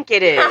you think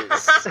it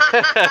is?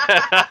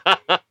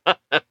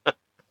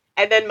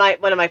 And then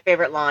one of my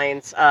favorite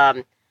lines, do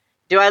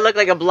I look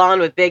like a blonde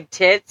with big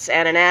tits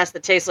and an ass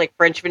that tastes like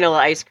French vanilla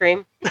ice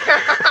cream?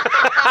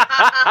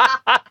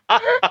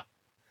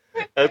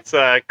 That's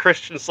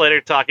Christian Slater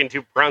talking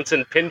to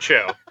Bronson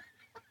Pinchot.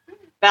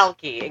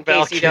 Balky, in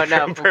case you don't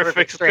know, from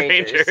Perfect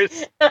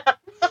Strangers.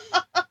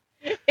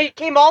 It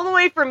came all the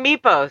way from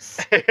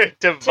Mypos.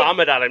 to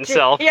vomit on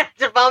himself.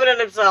 To vomit on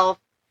himself,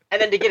 and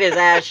then to get his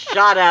ass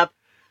shot up.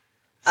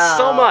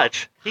 So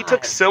much. He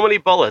took God. so many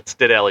bullets,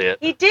 did Elliot.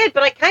 He did,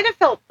 but I kind of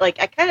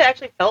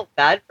actually felt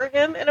bad for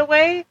him in a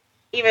way,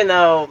 even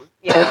though,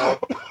 he's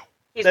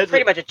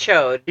pretty much a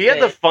chode. He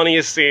had the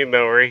funniest scene,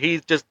 though, where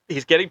he's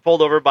getting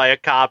pulled over by a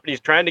cop, and he's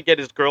trying to get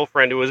his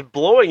girlfriend, who was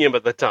blowing him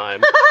at the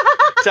time,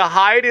 to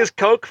hide his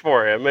Coke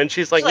for him, and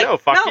she's like, no,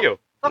 fuck you.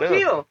 Fuck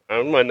you. I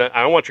don't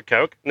want your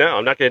Coke. No,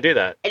 I'm not going to do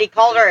that. And he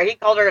called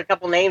her a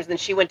couple names, and then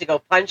she went to go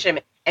punch him,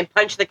 and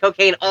punched the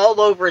cocaine all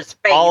over his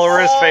face. All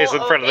over his face in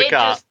front of the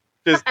cop.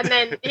 And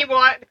then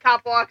the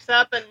cop walks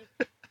up, and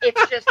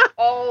it's just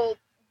all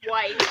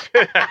white.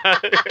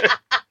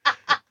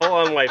 Full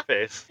on white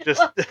face.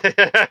 Just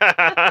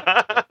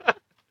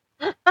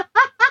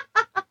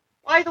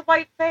Why the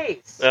white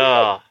face?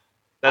 Oh,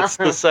 that's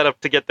the setup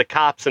to get the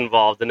cops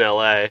involved in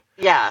L.A.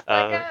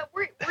 Yeah.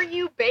 Were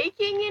you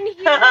baking in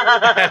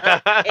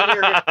here?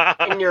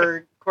 in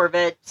your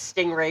Corvette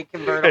Stingray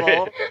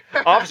convertible.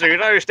 Officer, you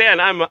don't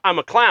understand. I'm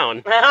a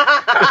clown.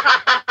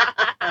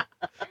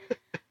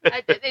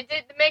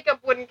 The makeup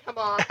wouldn't come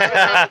off. But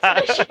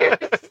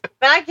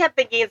I kept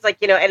thinking, it's like,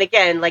 and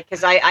again, like,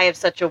 because I have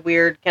such a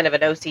weird kind of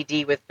an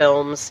OCD with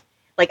films.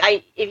 Like,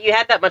 if you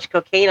had that much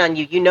cocaine on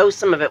you,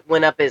 some of it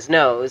went up his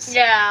nose.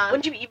 Yeah.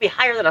 Wouldn't you'd be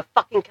higher than a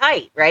fucking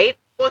kite, right?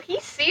 Well, he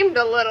seemed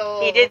a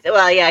little... He did,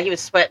 well, yeah, he was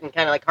sweating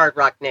kind of like Hard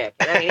Rock Nick.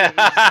 I mean, he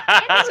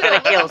was going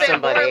to kill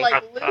somebody. More,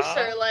 like,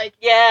 looser, like...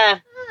 Yeah.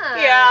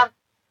 Yeah.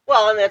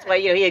 Well, and that's why,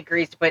 he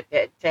agrees to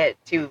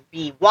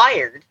be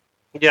wired.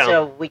 Yeah.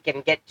 So we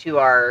can get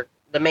to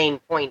the main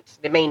point,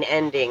 the main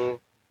ending.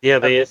 Yeah,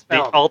 of this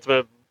film. the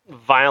ultimate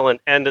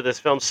violent end of this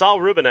film. Saul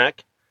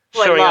Rubinek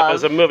showing up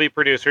as a movie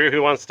producer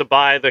who wants to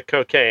buy the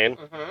cocaine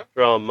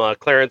from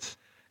Clarence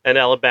and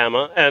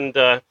Alabama. And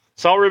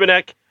Saul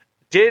Rubinek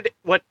did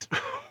what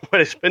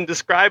has been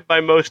described by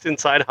most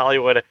inside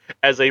Hollywood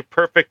as a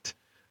perfect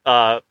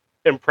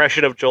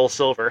impression of Joel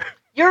Silver.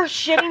 You're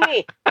shitting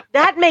me.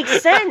 That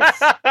makes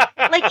sense.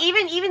 Like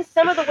even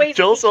some of the ways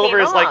Joel Silver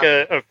is off. like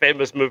a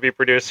famous movie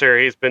producer.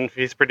 He's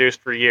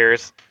produced for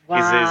years. Wow.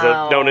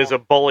 He's known as a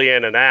bully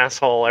and an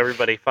asshole.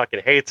 Everybody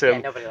fucking hates him. Yeah,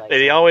 nobody likes and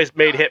he him. always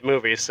made hit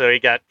movies, so he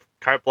got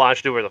carte blanche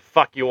to do where the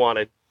fuck you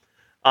wanted.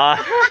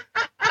 But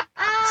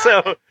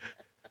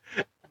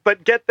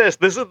get this.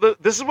 This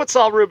is what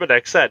Saul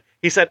Rubinek said.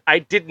 He said, "I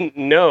didn't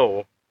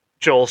know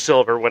Joel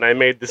Silver when I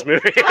made this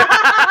movie.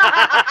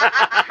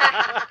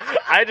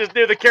 I just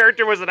knew the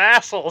character was an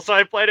asshole, so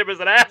I played him as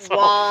an asshole."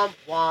 Womp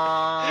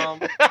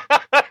womp.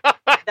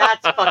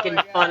 That's fucking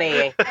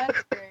funny.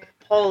 That's great.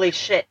 Holy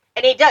shit.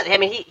 And he does. I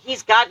mean,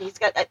 he's got.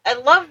 I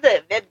love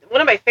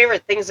one of my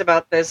favorite things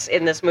about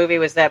in this movie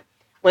was that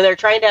when they're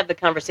trying to have the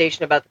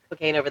conversation about the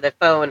cocaine over the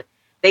phone,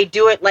 they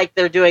do it like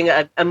they're doing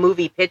a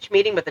movie pitch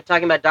meeting, but they're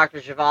talking about Dr.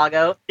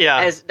 Zhivago.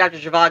 Yeah. As Dr.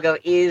 Zhivago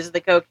is the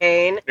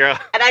cocaine.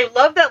 Yeah. And I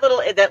love that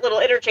little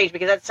interchange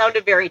because that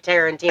sounded very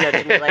Tarantino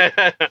to me. Like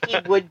he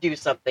would do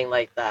something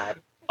like that.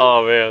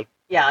 Oh, man.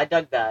 Yeah, I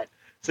dug that.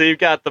 So you've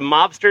got the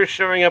mobsters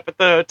showing up at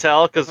the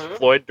hotel because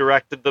Floyd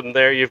directed them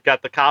there. You've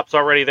got the cops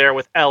already there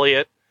with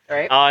Elliot.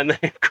 Right. And then,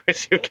 of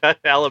course, you've got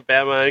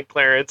Alabama and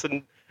Clarence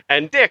and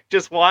Dick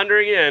just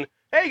wandering in.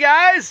 Hey,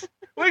 guys,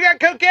 we got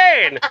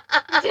cocaine.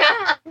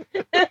 Yeah.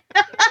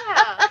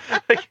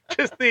 Like,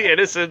 just the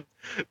innocent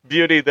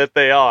beauty that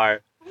they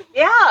are.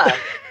 Yeah.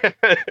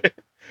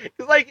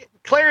 Like,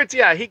 Clarence,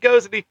 yeah, he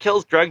goes and he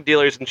kills drug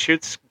dealers and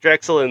shoots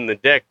Drexel in the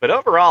dick. But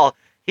overall,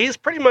 he's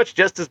pretty much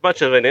just as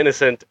much of an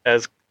innocent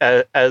as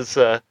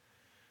Alabama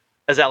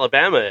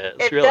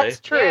is, really. That's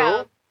true.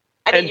 Yeah.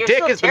 I mean, and you're Dick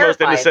still is the most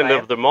terrified innocent by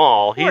of them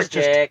all. Poor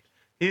Dick.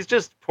 He's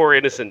just poor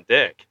innocent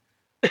Dick.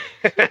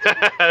 He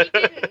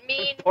didn't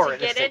mean Poor to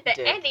get innocent into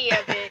dick. any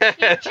of it.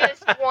 He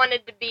just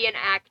wanted to be an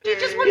actor. He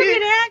just wanted to be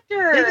an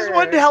actor. He just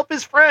wanted to help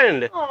his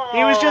friend. Aww.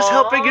 He was just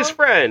helping his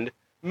friend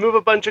move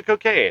a bunch of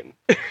cocaine.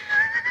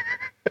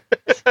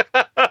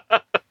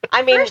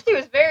 I mean, First he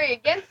was very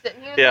against it,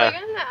 and he was Yeah.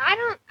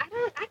 like,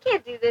 I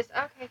can't do this.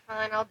 Okay,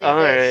 fine, I'll do All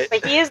this.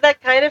 but he is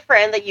that kind of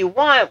friend that you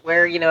want,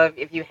 where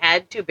if you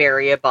had to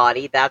bury a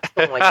body, that's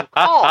the one you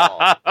call.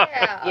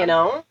 Yeah. You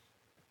know,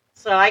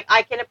 so I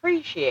can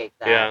appreciate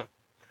that. Yeah.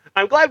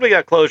 I'm glad we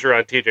got closure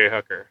on T.J.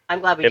 Hooker. I'm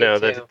glad we did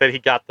too. that he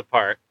got the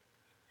part.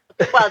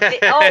 Well,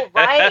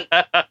 right,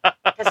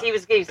 because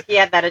he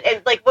had that,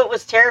 and like what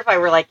was terrifying,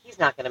 we're like, he's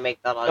not going to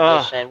make that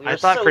audition. We were I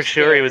thought so for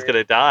sure he was scared.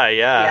 going to die.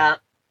 Yeah.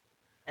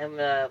 And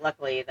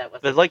luckily that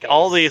wasn't But like the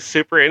all case. these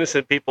super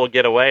innocent people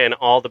get away, and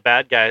all the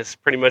bad guys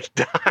pretty much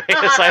die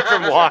aside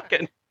from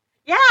Walken.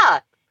 Yeah,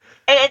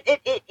 and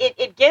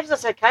it gives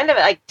us a kind of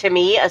like, to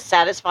me, a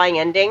satisfying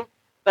ending.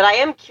 But I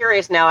am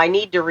curious now. I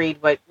need to read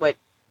what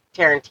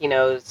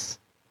Tarantino's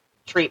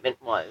treatment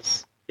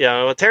was.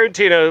 Yeah, well,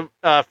 Tarantino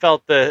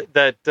felt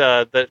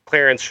that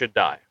Clarence should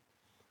die.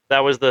 That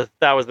was the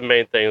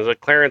main thing. Is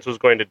that Clarence was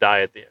going to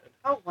die at the end.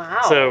 Oh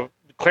wow! So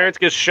Clarence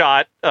gets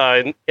shot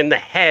in the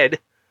head.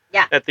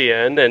 Yeah. At the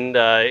end, and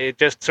it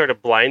just sort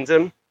of blinds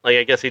him. Like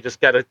I guess he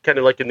just got kind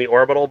of like in the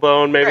orbital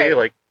bone, maybe Right.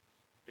 like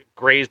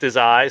grazed his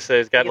eye, so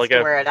he's got He like gets to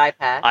a wear an eye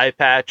patch. eye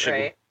patch. And,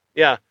 Right.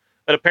 yeah,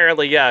 but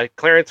apparently, yeah,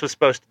 Clarence was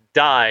supposed to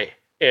die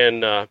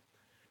in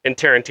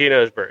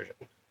Tarantino's version.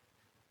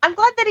 I'm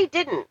glad that he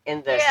didn't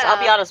in this. Yeah.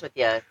 I'll be honest with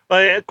you.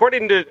 But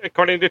according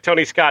to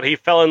Tony Scott, he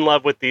fell in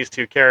love with these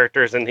two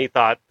characters, and he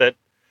thought that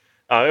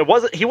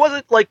he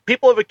wasn't like,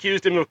 people have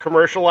accused him of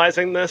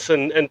commercializing this,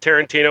 and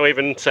Tarantino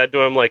even said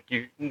to him like,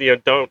 you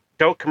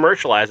don't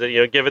commercialize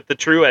it, give it the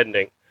true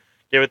ending,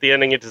 give it the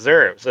ending it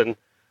deserves, and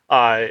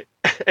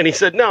he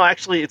said no,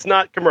 actually it's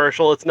not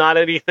commercial, it's not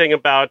anything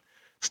about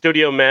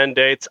studio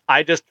mandates.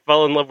 I just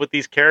fell in love with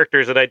these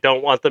characters, and I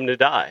don't want them to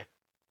die.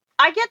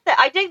 I get that.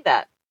 I dig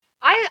that.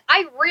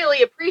 I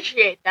really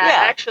appreciate that,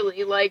 Yeah.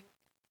 actually. Like,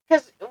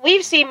 Because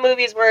we've seen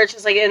movies where it's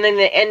just like, and then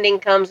the ending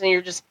comes, and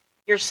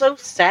you're so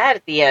sad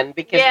at the end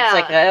because Yeah. it's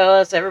like,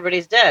 oh, so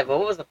everybody's dead. Well,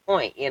 what was the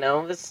point?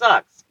 This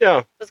sucks.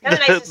 Yeah, It's kind of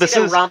nice to This see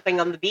them is- romping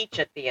on the beach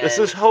at the end. this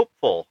is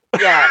hopeful.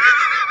 Yeah,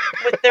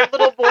 with their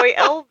little boy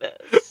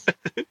Elvis,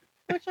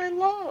 which I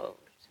loved.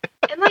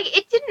 and like,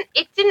 it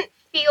didn't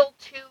feel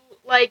too,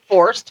 like,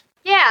 Forced.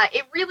 yeah,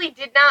 it really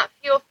did not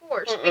feel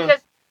forced, Mm-mm.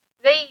 because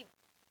they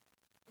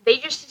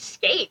just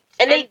escaped,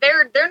 And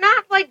they're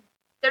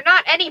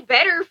not any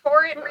better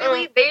for it,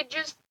 really. They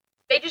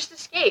just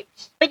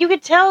escaped. But you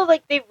could tell,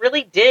 like, they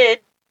really did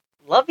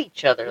love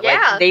each other.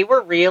 Yeah. Like, they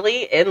were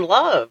really in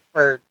love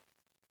for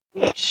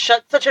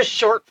such a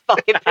short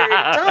fucking period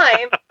of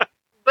time.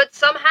 But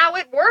somehow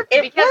it worked,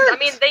 It because worked. I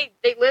mean,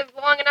 they lived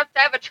long enough to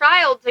have a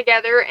child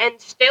together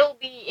and still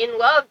be in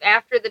love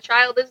after the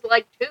child is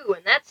like 2,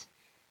 and that's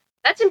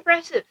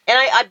impressive. And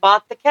I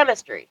bought the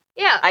chemistry.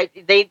 Yeah.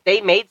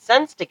 They made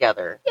sense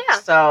together. Yeah.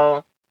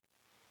 So,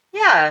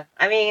 yeah,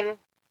 I mean,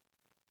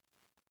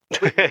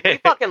 we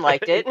fucking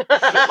liked it.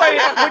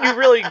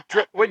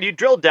 when you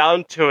drill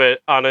down to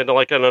it on a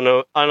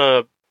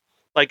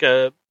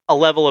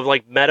level of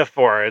like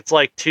metaphor, it's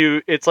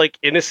like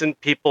innocent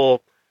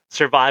people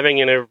surviving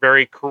in a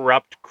very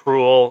corrupt,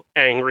 cruel,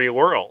 angry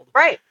world,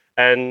 Right.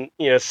 and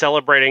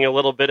celebrating a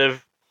little bit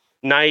of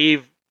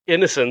naive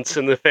innocence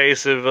in the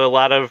face of a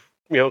lot of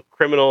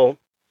criminal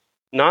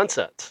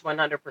nonsense.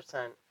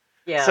 100%.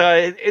 Yeah.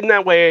 So in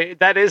that way,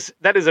 that is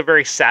a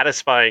very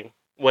satisfying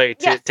way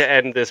Yes. to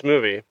end this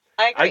movie.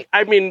 I agree.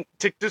 I mean,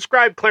 to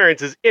describe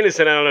Clarence as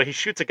innocent, I don't know. He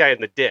shoots a guy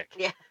in the dick.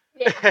 Yeah.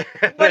 Yeah.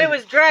 But it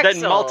was Drexel.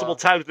 Then multiple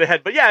times in the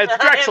head. But yeah, it's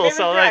Drexel. It was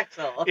So like,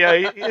 Drexel.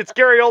 it's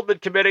Gary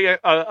Oldman committing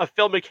a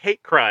filmic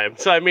hate crime.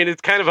 So I mean,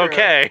 it's kind of True.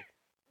 okay.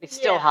 He's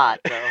still Yeah. hot,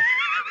 though.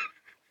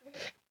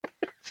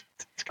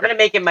 I'm going to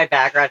make him my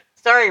background.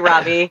 Sorry,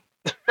 Robbie.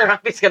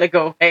 Robbie's going to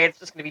go away. It's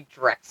just going to be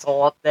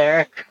Drexel up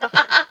there.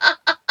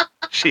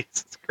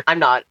 Jesus I'm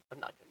not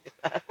going to do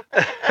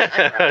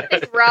that. I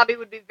think Robbie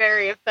would be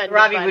very offended.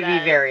 Robbie by would be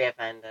that. very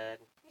offended.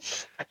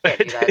 I can't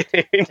do that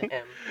to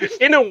him.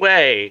 In a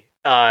way,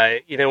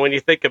 when you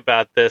think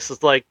about this,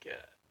 it's like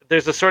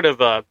there's a sort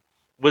of a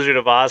Wizard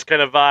of Oz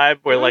kind of vibe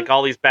where Mhm. like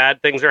all these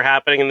bad things are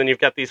happening, and then you've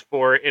got these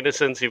 4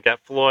 innocents. You've got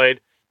Floyd,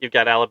 you've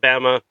got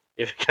Alabama,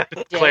 you've got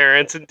Dick.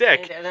 Clarence and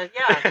Dick.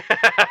 Yeah.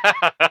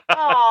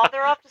 Oh,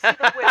 they're off to see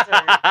the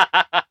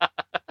wizard.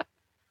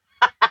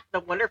 The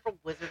wonderful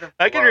Wizard of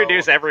I can Woe.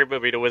 reduce every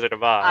movie to Wizard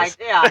of Oz.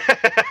 Yeah.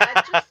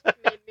 That just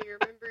made me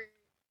remember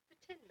the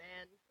Tin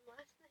Man from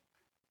last night.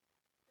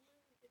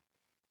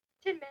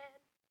 Tin Man.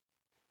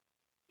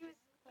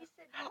 He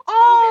said he was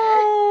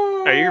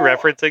Oh! Are you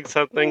referencing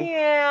something?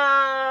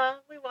 Yeah.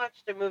 We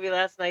watched a movie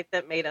last night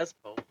that made us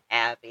both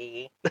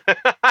happy.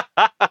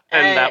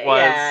 And that was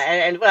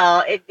Yeah, and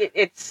well,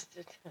 it's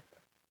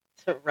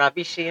a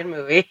Robbie Sheehan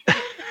movie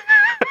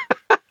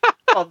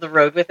called The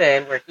Road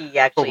Within, where he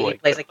actually Oh my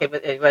plays a kid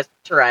who has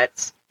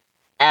Tourette's.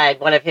 And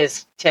one of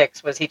his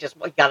ticks was he just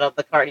got out of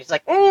the car and he's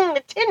like,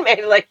 the Tin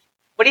Man. Like,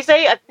 what did he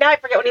say? Now I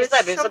forget what he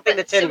said. It was something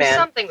the Tin Man.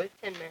 Something with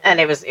Tin Man. And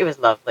it was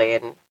lovely.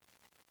 And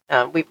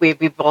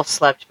we both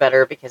slept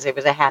better because it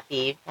was a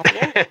happy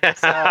ending.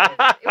 So,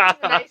 it was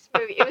a nice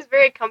movie. It was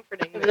very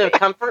comforting. It was a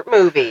comfort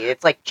movie.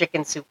 It's like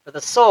Chicken Soup for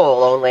the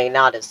Soul, only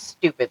not as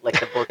stupid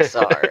like the books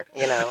are,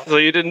 you know. So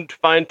you didn't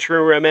find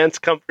True Romance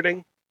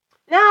comforting?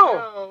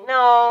 No.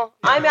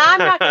 I'm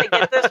not going to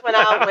get this one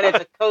out when it's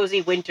a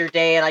cozy winter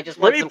day and I just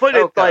want some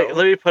cocoa.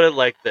 Let me put it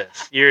like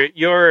this: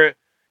 you're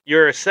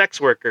a sex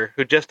worker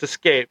who just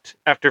escaped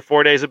after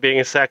 4 days of being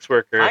a sex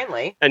worker.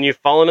 Finally. And you've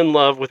fallen in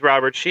love with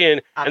Robert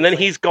Sheehan, and then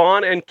he's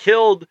gone and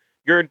killed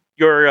your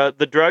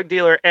the drug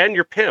dealer and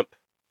your pimp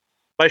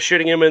by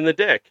shooting him in the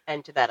dick.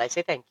 And to that I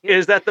say thank you.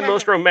 Is that the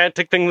most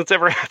romantic thing that's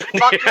ever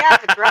happened? Fuck yeah,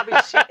 if it's Robbie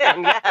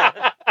Sheehan,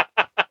 yeah.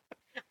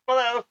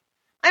 Although,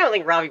 I don't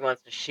think Robbie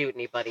wants to shoot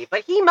anybody,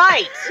 but he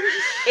might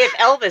if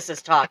Elvis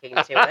is talking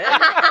to him.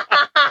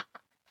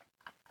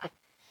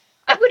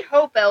 I would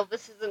hope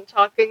Elvis isn't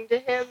talking to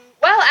him.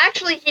 Well,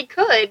 actually, he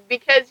could,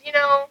 because, you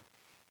know,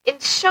 in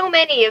so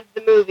many of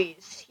the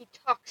movies, he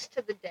talks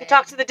to the dead. He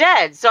talks to the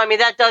dead, so, I mean,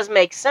 that does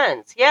make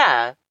sense,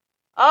 yeah.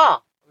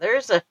 Oh,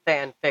 there's a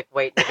fanfic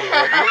waiting to be written.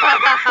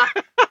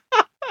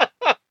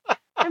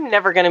 I'm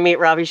never going to meet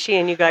Robbie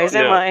Sheehan, you guys,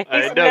 am I?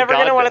 He's never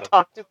going to want to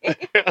talk to me.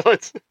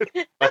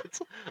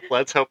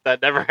 let's hope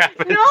that never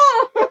happens. No!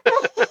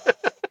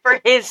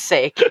 For his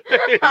sake.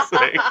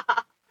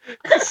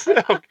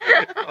 Oh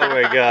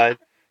my god.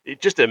 You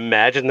just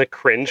imagine the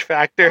cringe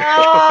factor.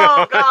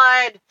 Oh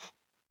god.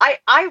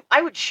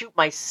 I would shoot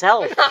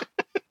myself.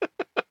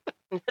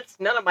 That's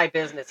none of my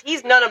business.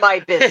 He's none of my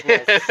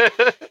business.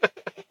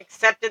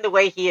 Except in the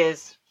way he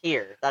is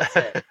here. That's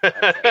it.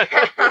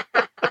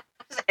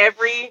 Does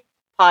every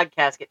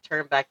podcast get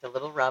turned back to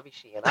little Robbie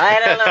Sheehan? I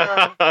don't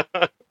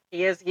know.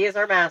 He is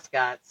our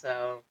mascot,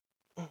 so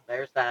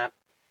there's that.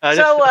 What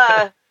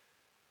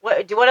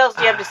else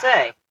do you have to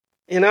say?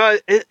 You know,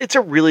 it's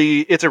a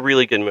really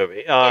good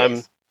movie.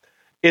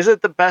 Is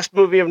it the best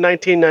movie of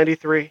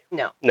 1993?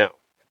 No,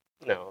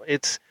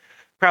 it's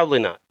probably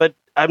not. But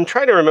I'm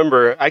trying to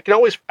remember. I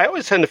always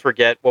tend to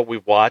forget what we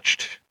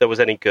watched that was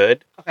any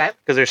good. Okay.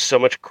 Because there's so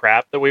much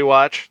crap that we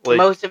watch. Like,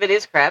 most of it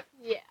is crap.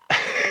 Yeah.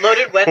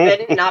 Loaded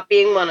Weapon not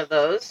being one of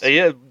those.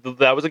 Yeah,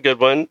 that was a good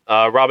one.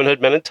 Robin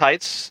Hood Men in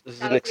Tights. This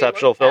is an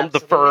exceptional film.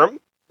 Absolutely.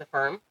 The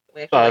Firm.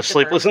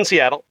 Sleepless in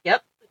Seattle.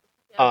 Yep.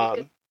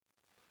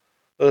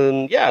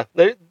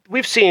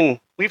 We've seen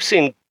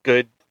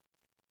good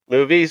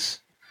movies.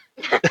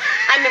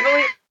 I mean,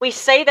 but we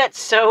say that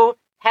so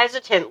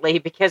hesitantly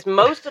because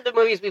most of the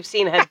movies we've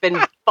seen have been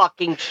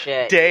fucking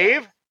shit.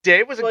 Dave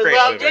was a great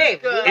movie.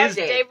 Dave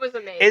was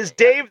amazing. Is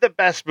Dave the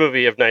best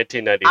movie of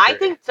 1993? I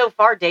think so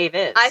far Dave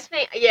is. I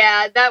think,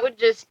 yeah, that would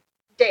just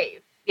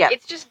Dave. Yeah,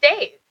 it's just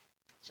Dave.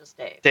 It's just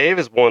Dave. Dave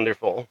is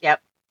wonderful.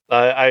 Yep.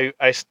 I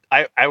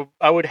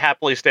would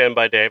happily stand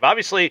by Dave.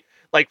 Obviously,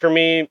 like for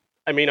me,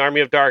 I mean, Army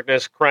of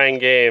Darkness, Crying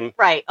Game.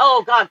 Right.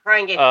 Oh God,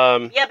 Crying Game.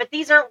 Yeah, but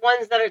these aren't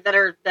ones that are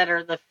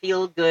the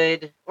feel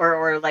good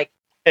or like.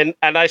 And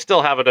I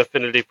still have an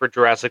affinity for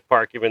Jurassic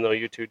Park, even though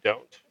you two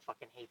don't. I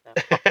fucking hate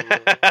that fucking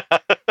movie.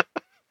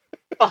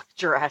 Fuck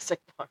Jurassic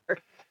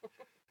Park.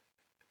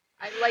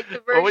 I like the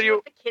version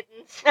with the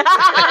kittens.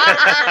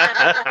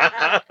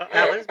 That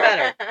one's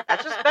better.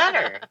 That's just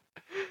better.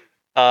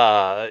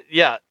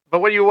 Yeah. But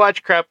when you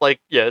watch crap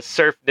like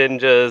Surf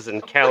Ninjas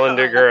and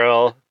Calendar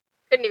Girl,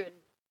 couldn't even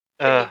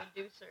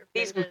do Surf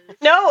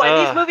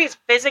Ninjas. These movies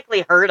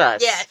physically hurt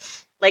us.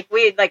 Yes.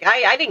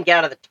 I didn't get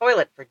out of the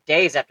toilet for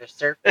days after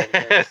Surf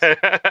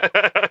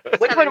Ninjas.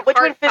 Which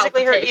one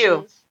physically hurt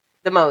you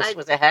the most?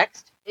 Was it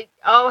Hexed?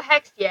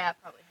 Hexed, yeah,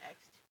 probably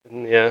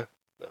Hexed. Yeah.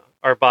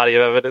 Our body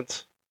of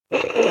evidence.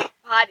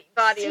 Body of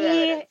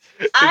evidence.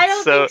 I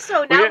don't think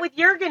so. Not with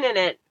Jurgen in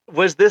it.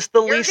 Was this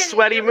the least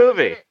sweaty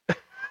movie?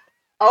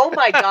 Oh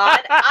my God!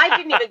 I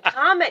didn't even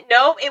comment.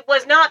 No, it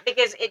was not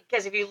because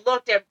if you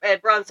looked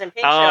at Bronson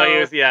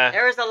Pinchot,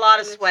 there was a lot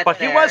of sweat. But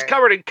he was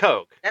covered in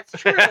coke. That's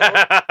true.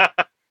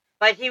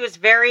 But he was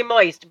very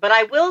moist. But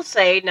I will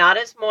say, not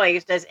as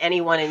moist as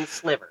anyone in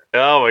Sliver.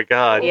 Oh my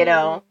God! You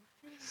know,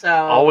 so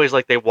always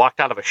like they walked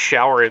out of a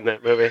shower in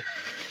that movie.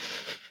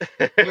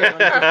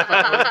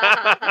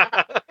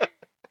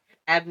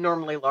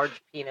 Abnormally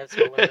large penis.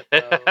 God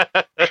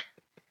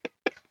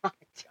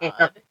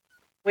damn.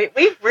 I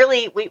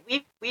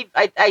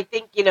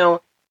think, you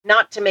know,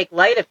 not to make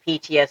light of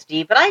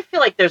PTSD, but I feel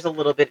like there's a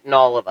little bit in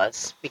all of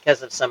us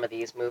because of some of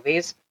these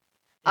movies.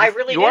 I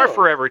really do. You are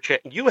forever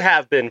changed. You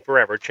have been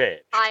forever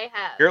changed. I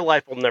have. Your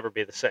life will never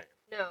be the same.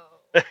 No.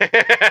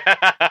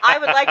 I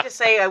would like to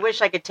say I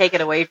wish I could take it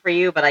away for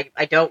you, but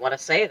I don't want to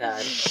say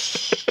that.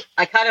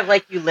 I kind of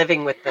like you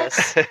living with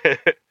this.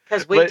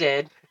 Because we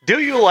did. Do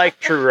you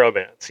like True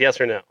Romance? Yes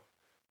or no?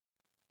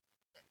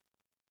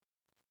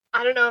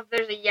 I don't know if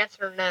there's a yes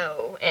or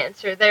no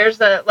answer. There's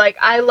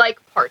I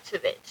like parts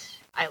of it.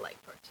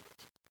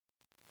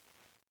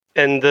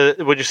 And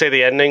would you say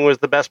the ending was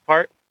the best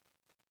part?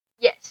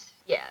 Yes,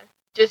 yeah.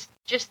 just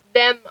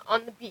them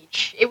on the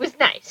beach. It was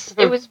nice.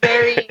 It was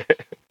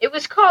it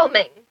was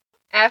calming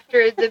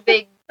after the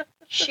big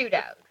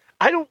shootout.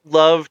 I don't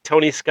love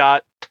Tony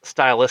Scott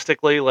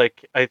stylistically.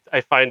 Like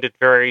I find it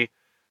very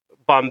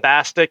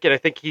bombastic, and I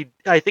think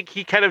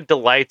he kind of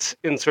delights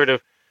in sort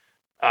of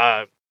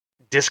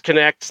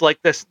disconnects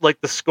like this,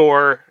 like the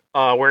score,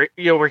 where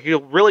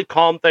he'll really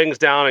calm things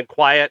down and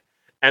quiet,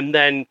 and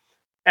then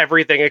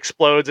everything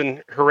explodes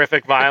in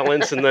horrific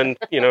violence, and then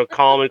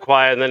calm and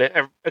quiet, and then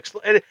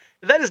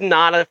that is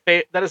not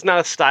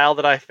a style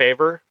that I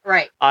favor.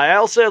 Right. I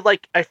also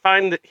I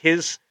find that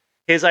his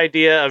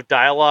idea of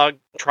dialogue,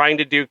 trying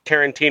to do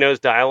Tarantino's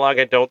dialogue,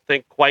 I don't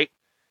think quite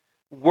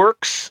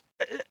works.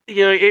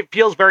 It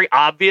feels very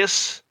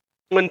obvious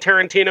when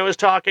Tarantino is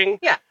talking,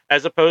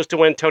 as opposed to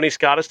when Tony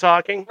Scott is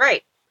talking.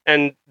 Right.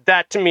 And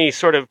that, to me,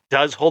 sort of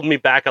does hold me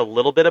back a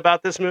little bit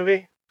about this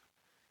movie.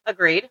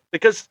 Agreed.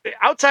 Because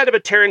outside of a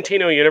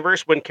Tarantino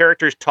universe, when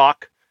characters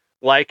talk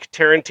like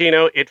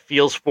Tarantino, it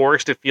feels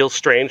forced. It feels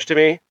strange to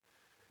me.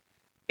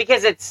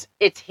 Because it's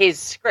his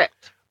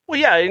script. Well,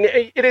 yeah,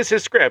 it is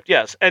his script,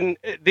 yes.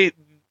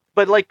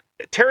 But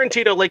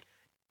Tarantino,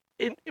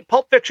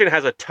 Pulp Fiction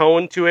has a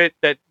tone to it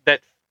that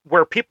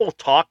where people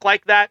talk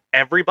like that,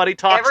 everybody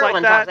talks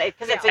Everyone like that. talks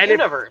because it's a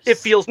universe. It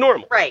feels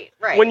normal. Right.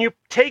 When you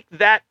take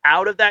that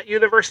out of that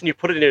universe and you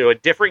put it into a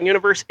different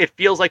universe, it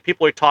feels like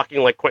people are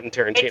talking like Quentin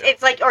Tarantino.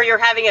 It's like, or you're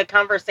having a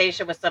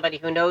conversation with somebody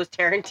who knows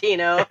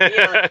Tarantino.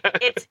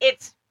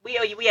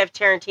 We have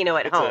Tarantino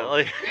at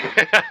home.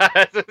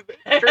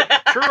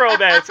 True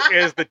romance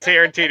is the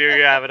Tarantino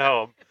you have at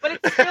home.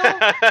 But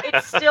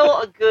it's still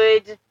a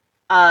good.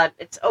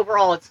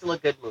 Overall it's still a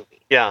good movie.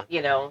 Yeah.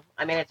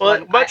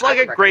 It's much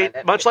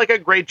like a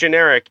great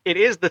generic. It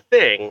is the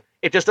thing.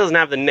 It just doesn't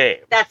have the name.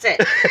 That's it.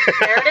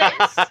 There it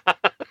is.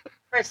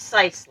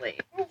 Precisely.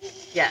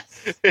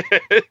 Yes.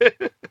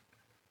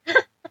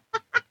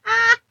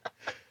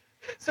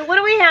 So what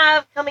do we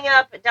have coming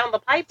up down the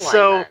pipeline?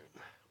 So then?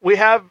 We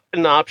have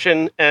an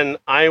option, and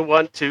I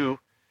want to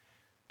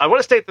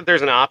state that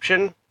there's an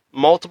option,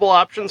 multiple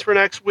options for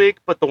next week,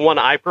 but the one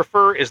I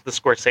prefer is the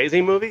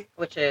Scorsese movie,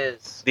 which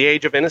is The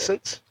Age of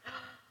Innocence.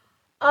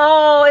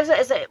 Oh,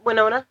 is it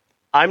Winona?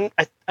 I'm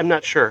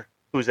not sure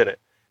who's in it.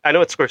 I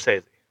know it's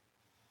Scorsese.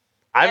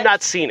 I've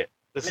not seen it.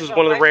 This is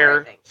one of the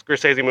rare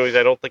Scorsese movies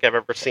I don't think I've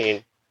ever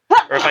seen.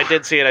 Or if I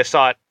did see it, I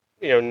saw it,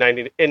 in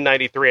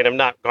 93, and I've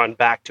not gone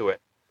back to it.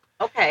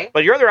 Okay.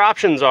 But your other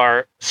options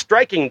are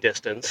Striking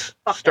Distance,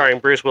 starring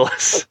Bruce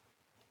Willis.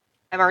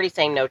 I'm already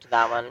saying no to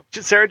that one.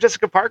 Sarah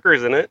Jessica Parker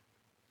is in it.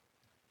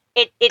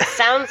 It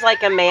sounds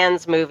like a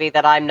man's movie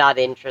that I'm not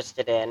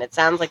interested in. It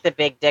sounds like the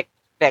big dick.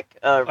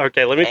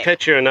 Okay, let me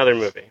pitch you another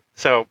movie.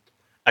 So,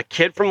 a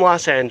kid from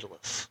Los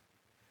Angeles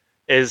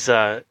is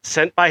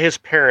sent by his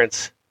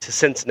parents to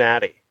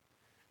Cincinnati.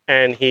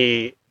 And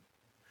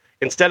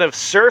instead of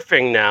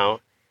surfing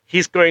now,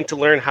 he's going to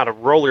learn how to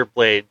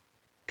rollerblade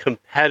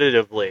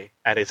competitively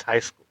at his high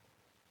school.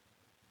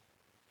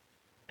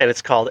 And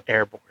it's called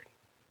Airborne.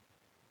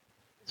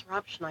 Is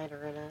Rob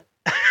Schneider in it?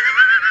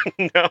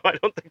 No, I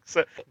don't think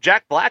so.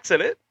 Jack Black's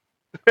in it.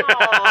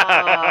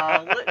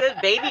 Oh,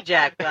 baby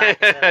Jack Black.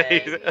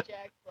 Baby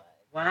Jack Black.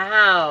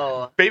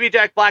 Wow. Baby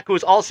Jack Black, who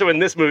was also in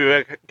this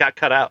movie, got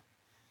cut out.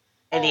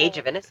 In The Age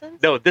of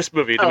Innocence? No, this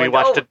movie. We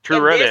watched True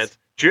Romance.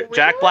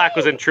 Jack Black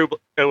was in True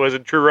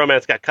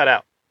Romance, got cut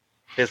out.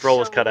 His role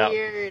was cut out.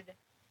 It's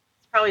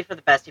probably for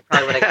the best. He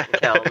probably would have gotten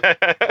killed.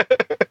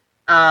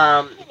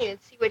 I didn't even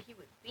see what he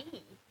would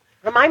be.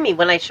 Remind me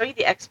when I show you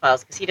the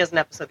X-Files, because he does an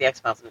episode of the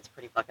X-Files, and it's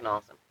pretty fucking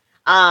awesome.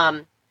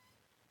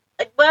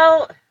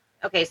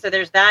 Okay, so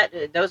there's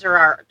that. Those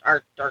are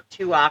our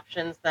two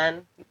options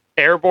then.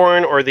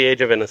 Airborne or The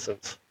Age of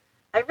Innocence.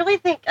 I really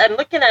think I'm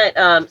looking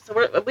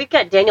at. We've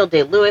got Daniel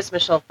Day-Lewis,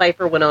 Michelle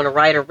Pfeiffer, Winona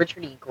Ryder,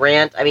 Richard E.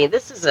 Grant. I mean,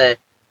 that's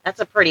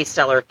a pretty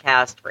stellar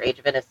cast for Age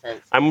of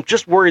Innocence. I'm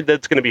just worried that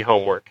it's going to be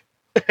homework.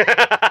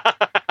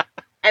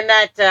 And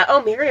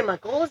that Miriam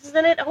Margolyes is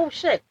in it. Oh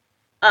shit.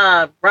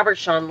 Robert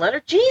Sean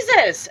Leonard.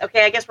 Jesus.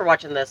 Okay, I guess we're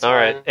watching this. All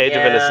right, Age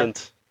of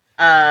Innocence.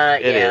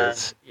 It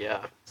is.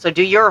 Yeah. So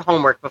do your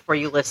homework before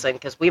you listen,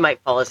 because we might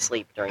fall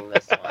asleep during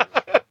this one.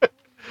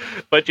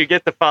 But you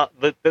get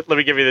let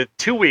me give you the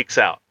 2 weeks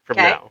out from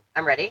now.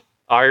 I'm ready.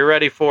 Are you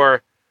ready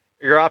for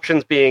your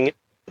options being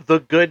The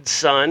Good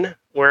Son,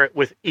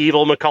 with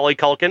evil Macaulay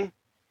Culkin?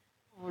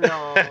 Oh,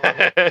 no.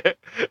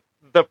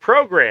 The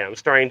Program,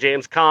 starring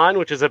James Caan,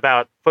 which is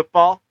about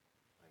football.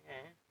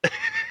 Okay.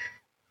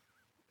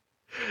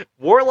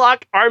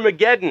 Warlock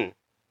Armageddon.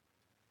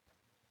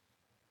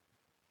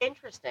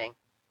 Interesting.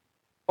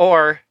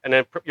 Or, and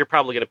then you're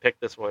probably going to pick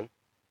this one,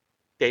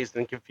 Dazed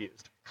and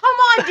Confused. Come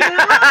on, dude!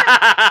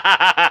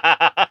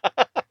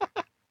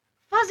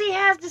 Fuzzy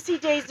has to see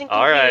Dazed and Confused.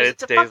 All right,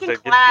 it's a fucking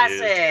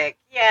classic.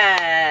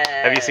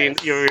 Yeah. Have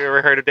you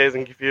ever heard of Dazed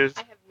and Confused?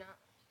 I have not.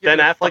 Ben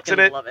Affleck's in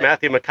it.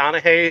 Matthew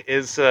McConaughey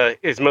is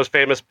his most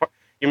famous part.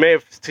 You may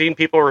have seen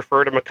people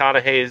refer to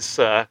McConaughey's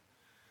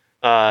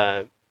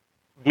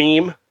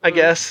meme, I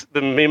guess,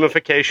 the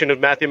memification of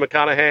Matthew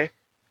McConaughey.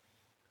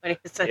 When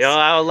he says,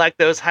 I like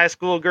those high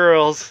school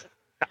girls.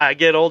 I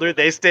get older,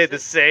 they stay the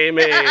same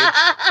age.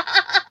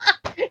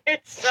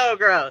 It's so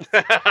gross.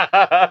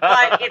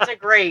 But it's a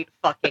great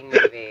fucking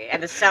movie.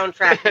 And the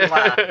soundtrack,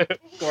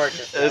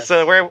 gorgeous.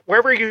 So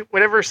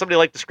whenever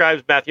somebody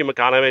describes Matthew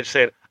McConaughey just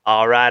saying,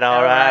 all right,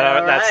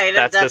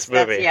 that's this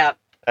movie.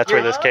 That's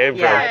where this came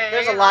from.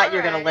 There's a lot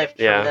you're going to lift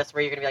from this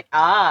where you're going to be like,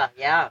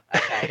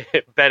 okay.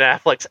 Ben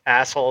Affleck's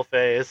asshole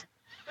phase.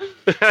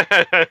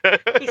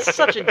 He's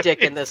such a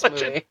dick in this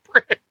movie.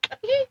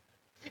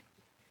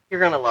 You're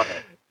going to love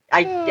it.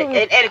 And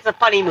it's a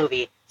funny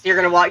movie. So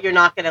you're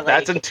not going to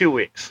That's in 2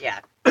 weeks. Yeah.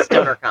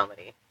 Stoner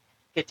comedy.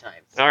 Good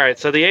times. All right.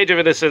 So The Age of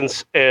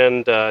Innocence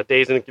and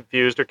Dazed and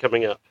Confused are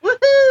coming up.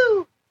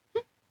 Woohoo!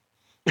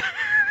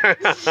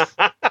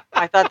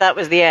 I thought that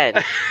was the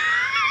end.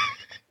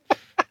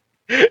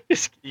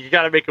 You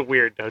got to make it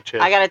weird, don't you?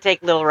 I got to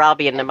take little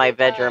Robbie into my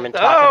bedroom and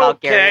talk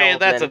about Gary Oldman. Okay,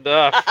 that's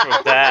enough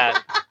of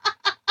that.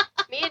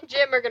 Me and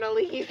Jim are gonna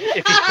leave.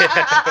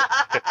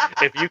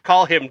 If you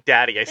call him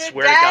Daddy, I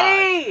swear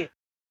Daddy! to God.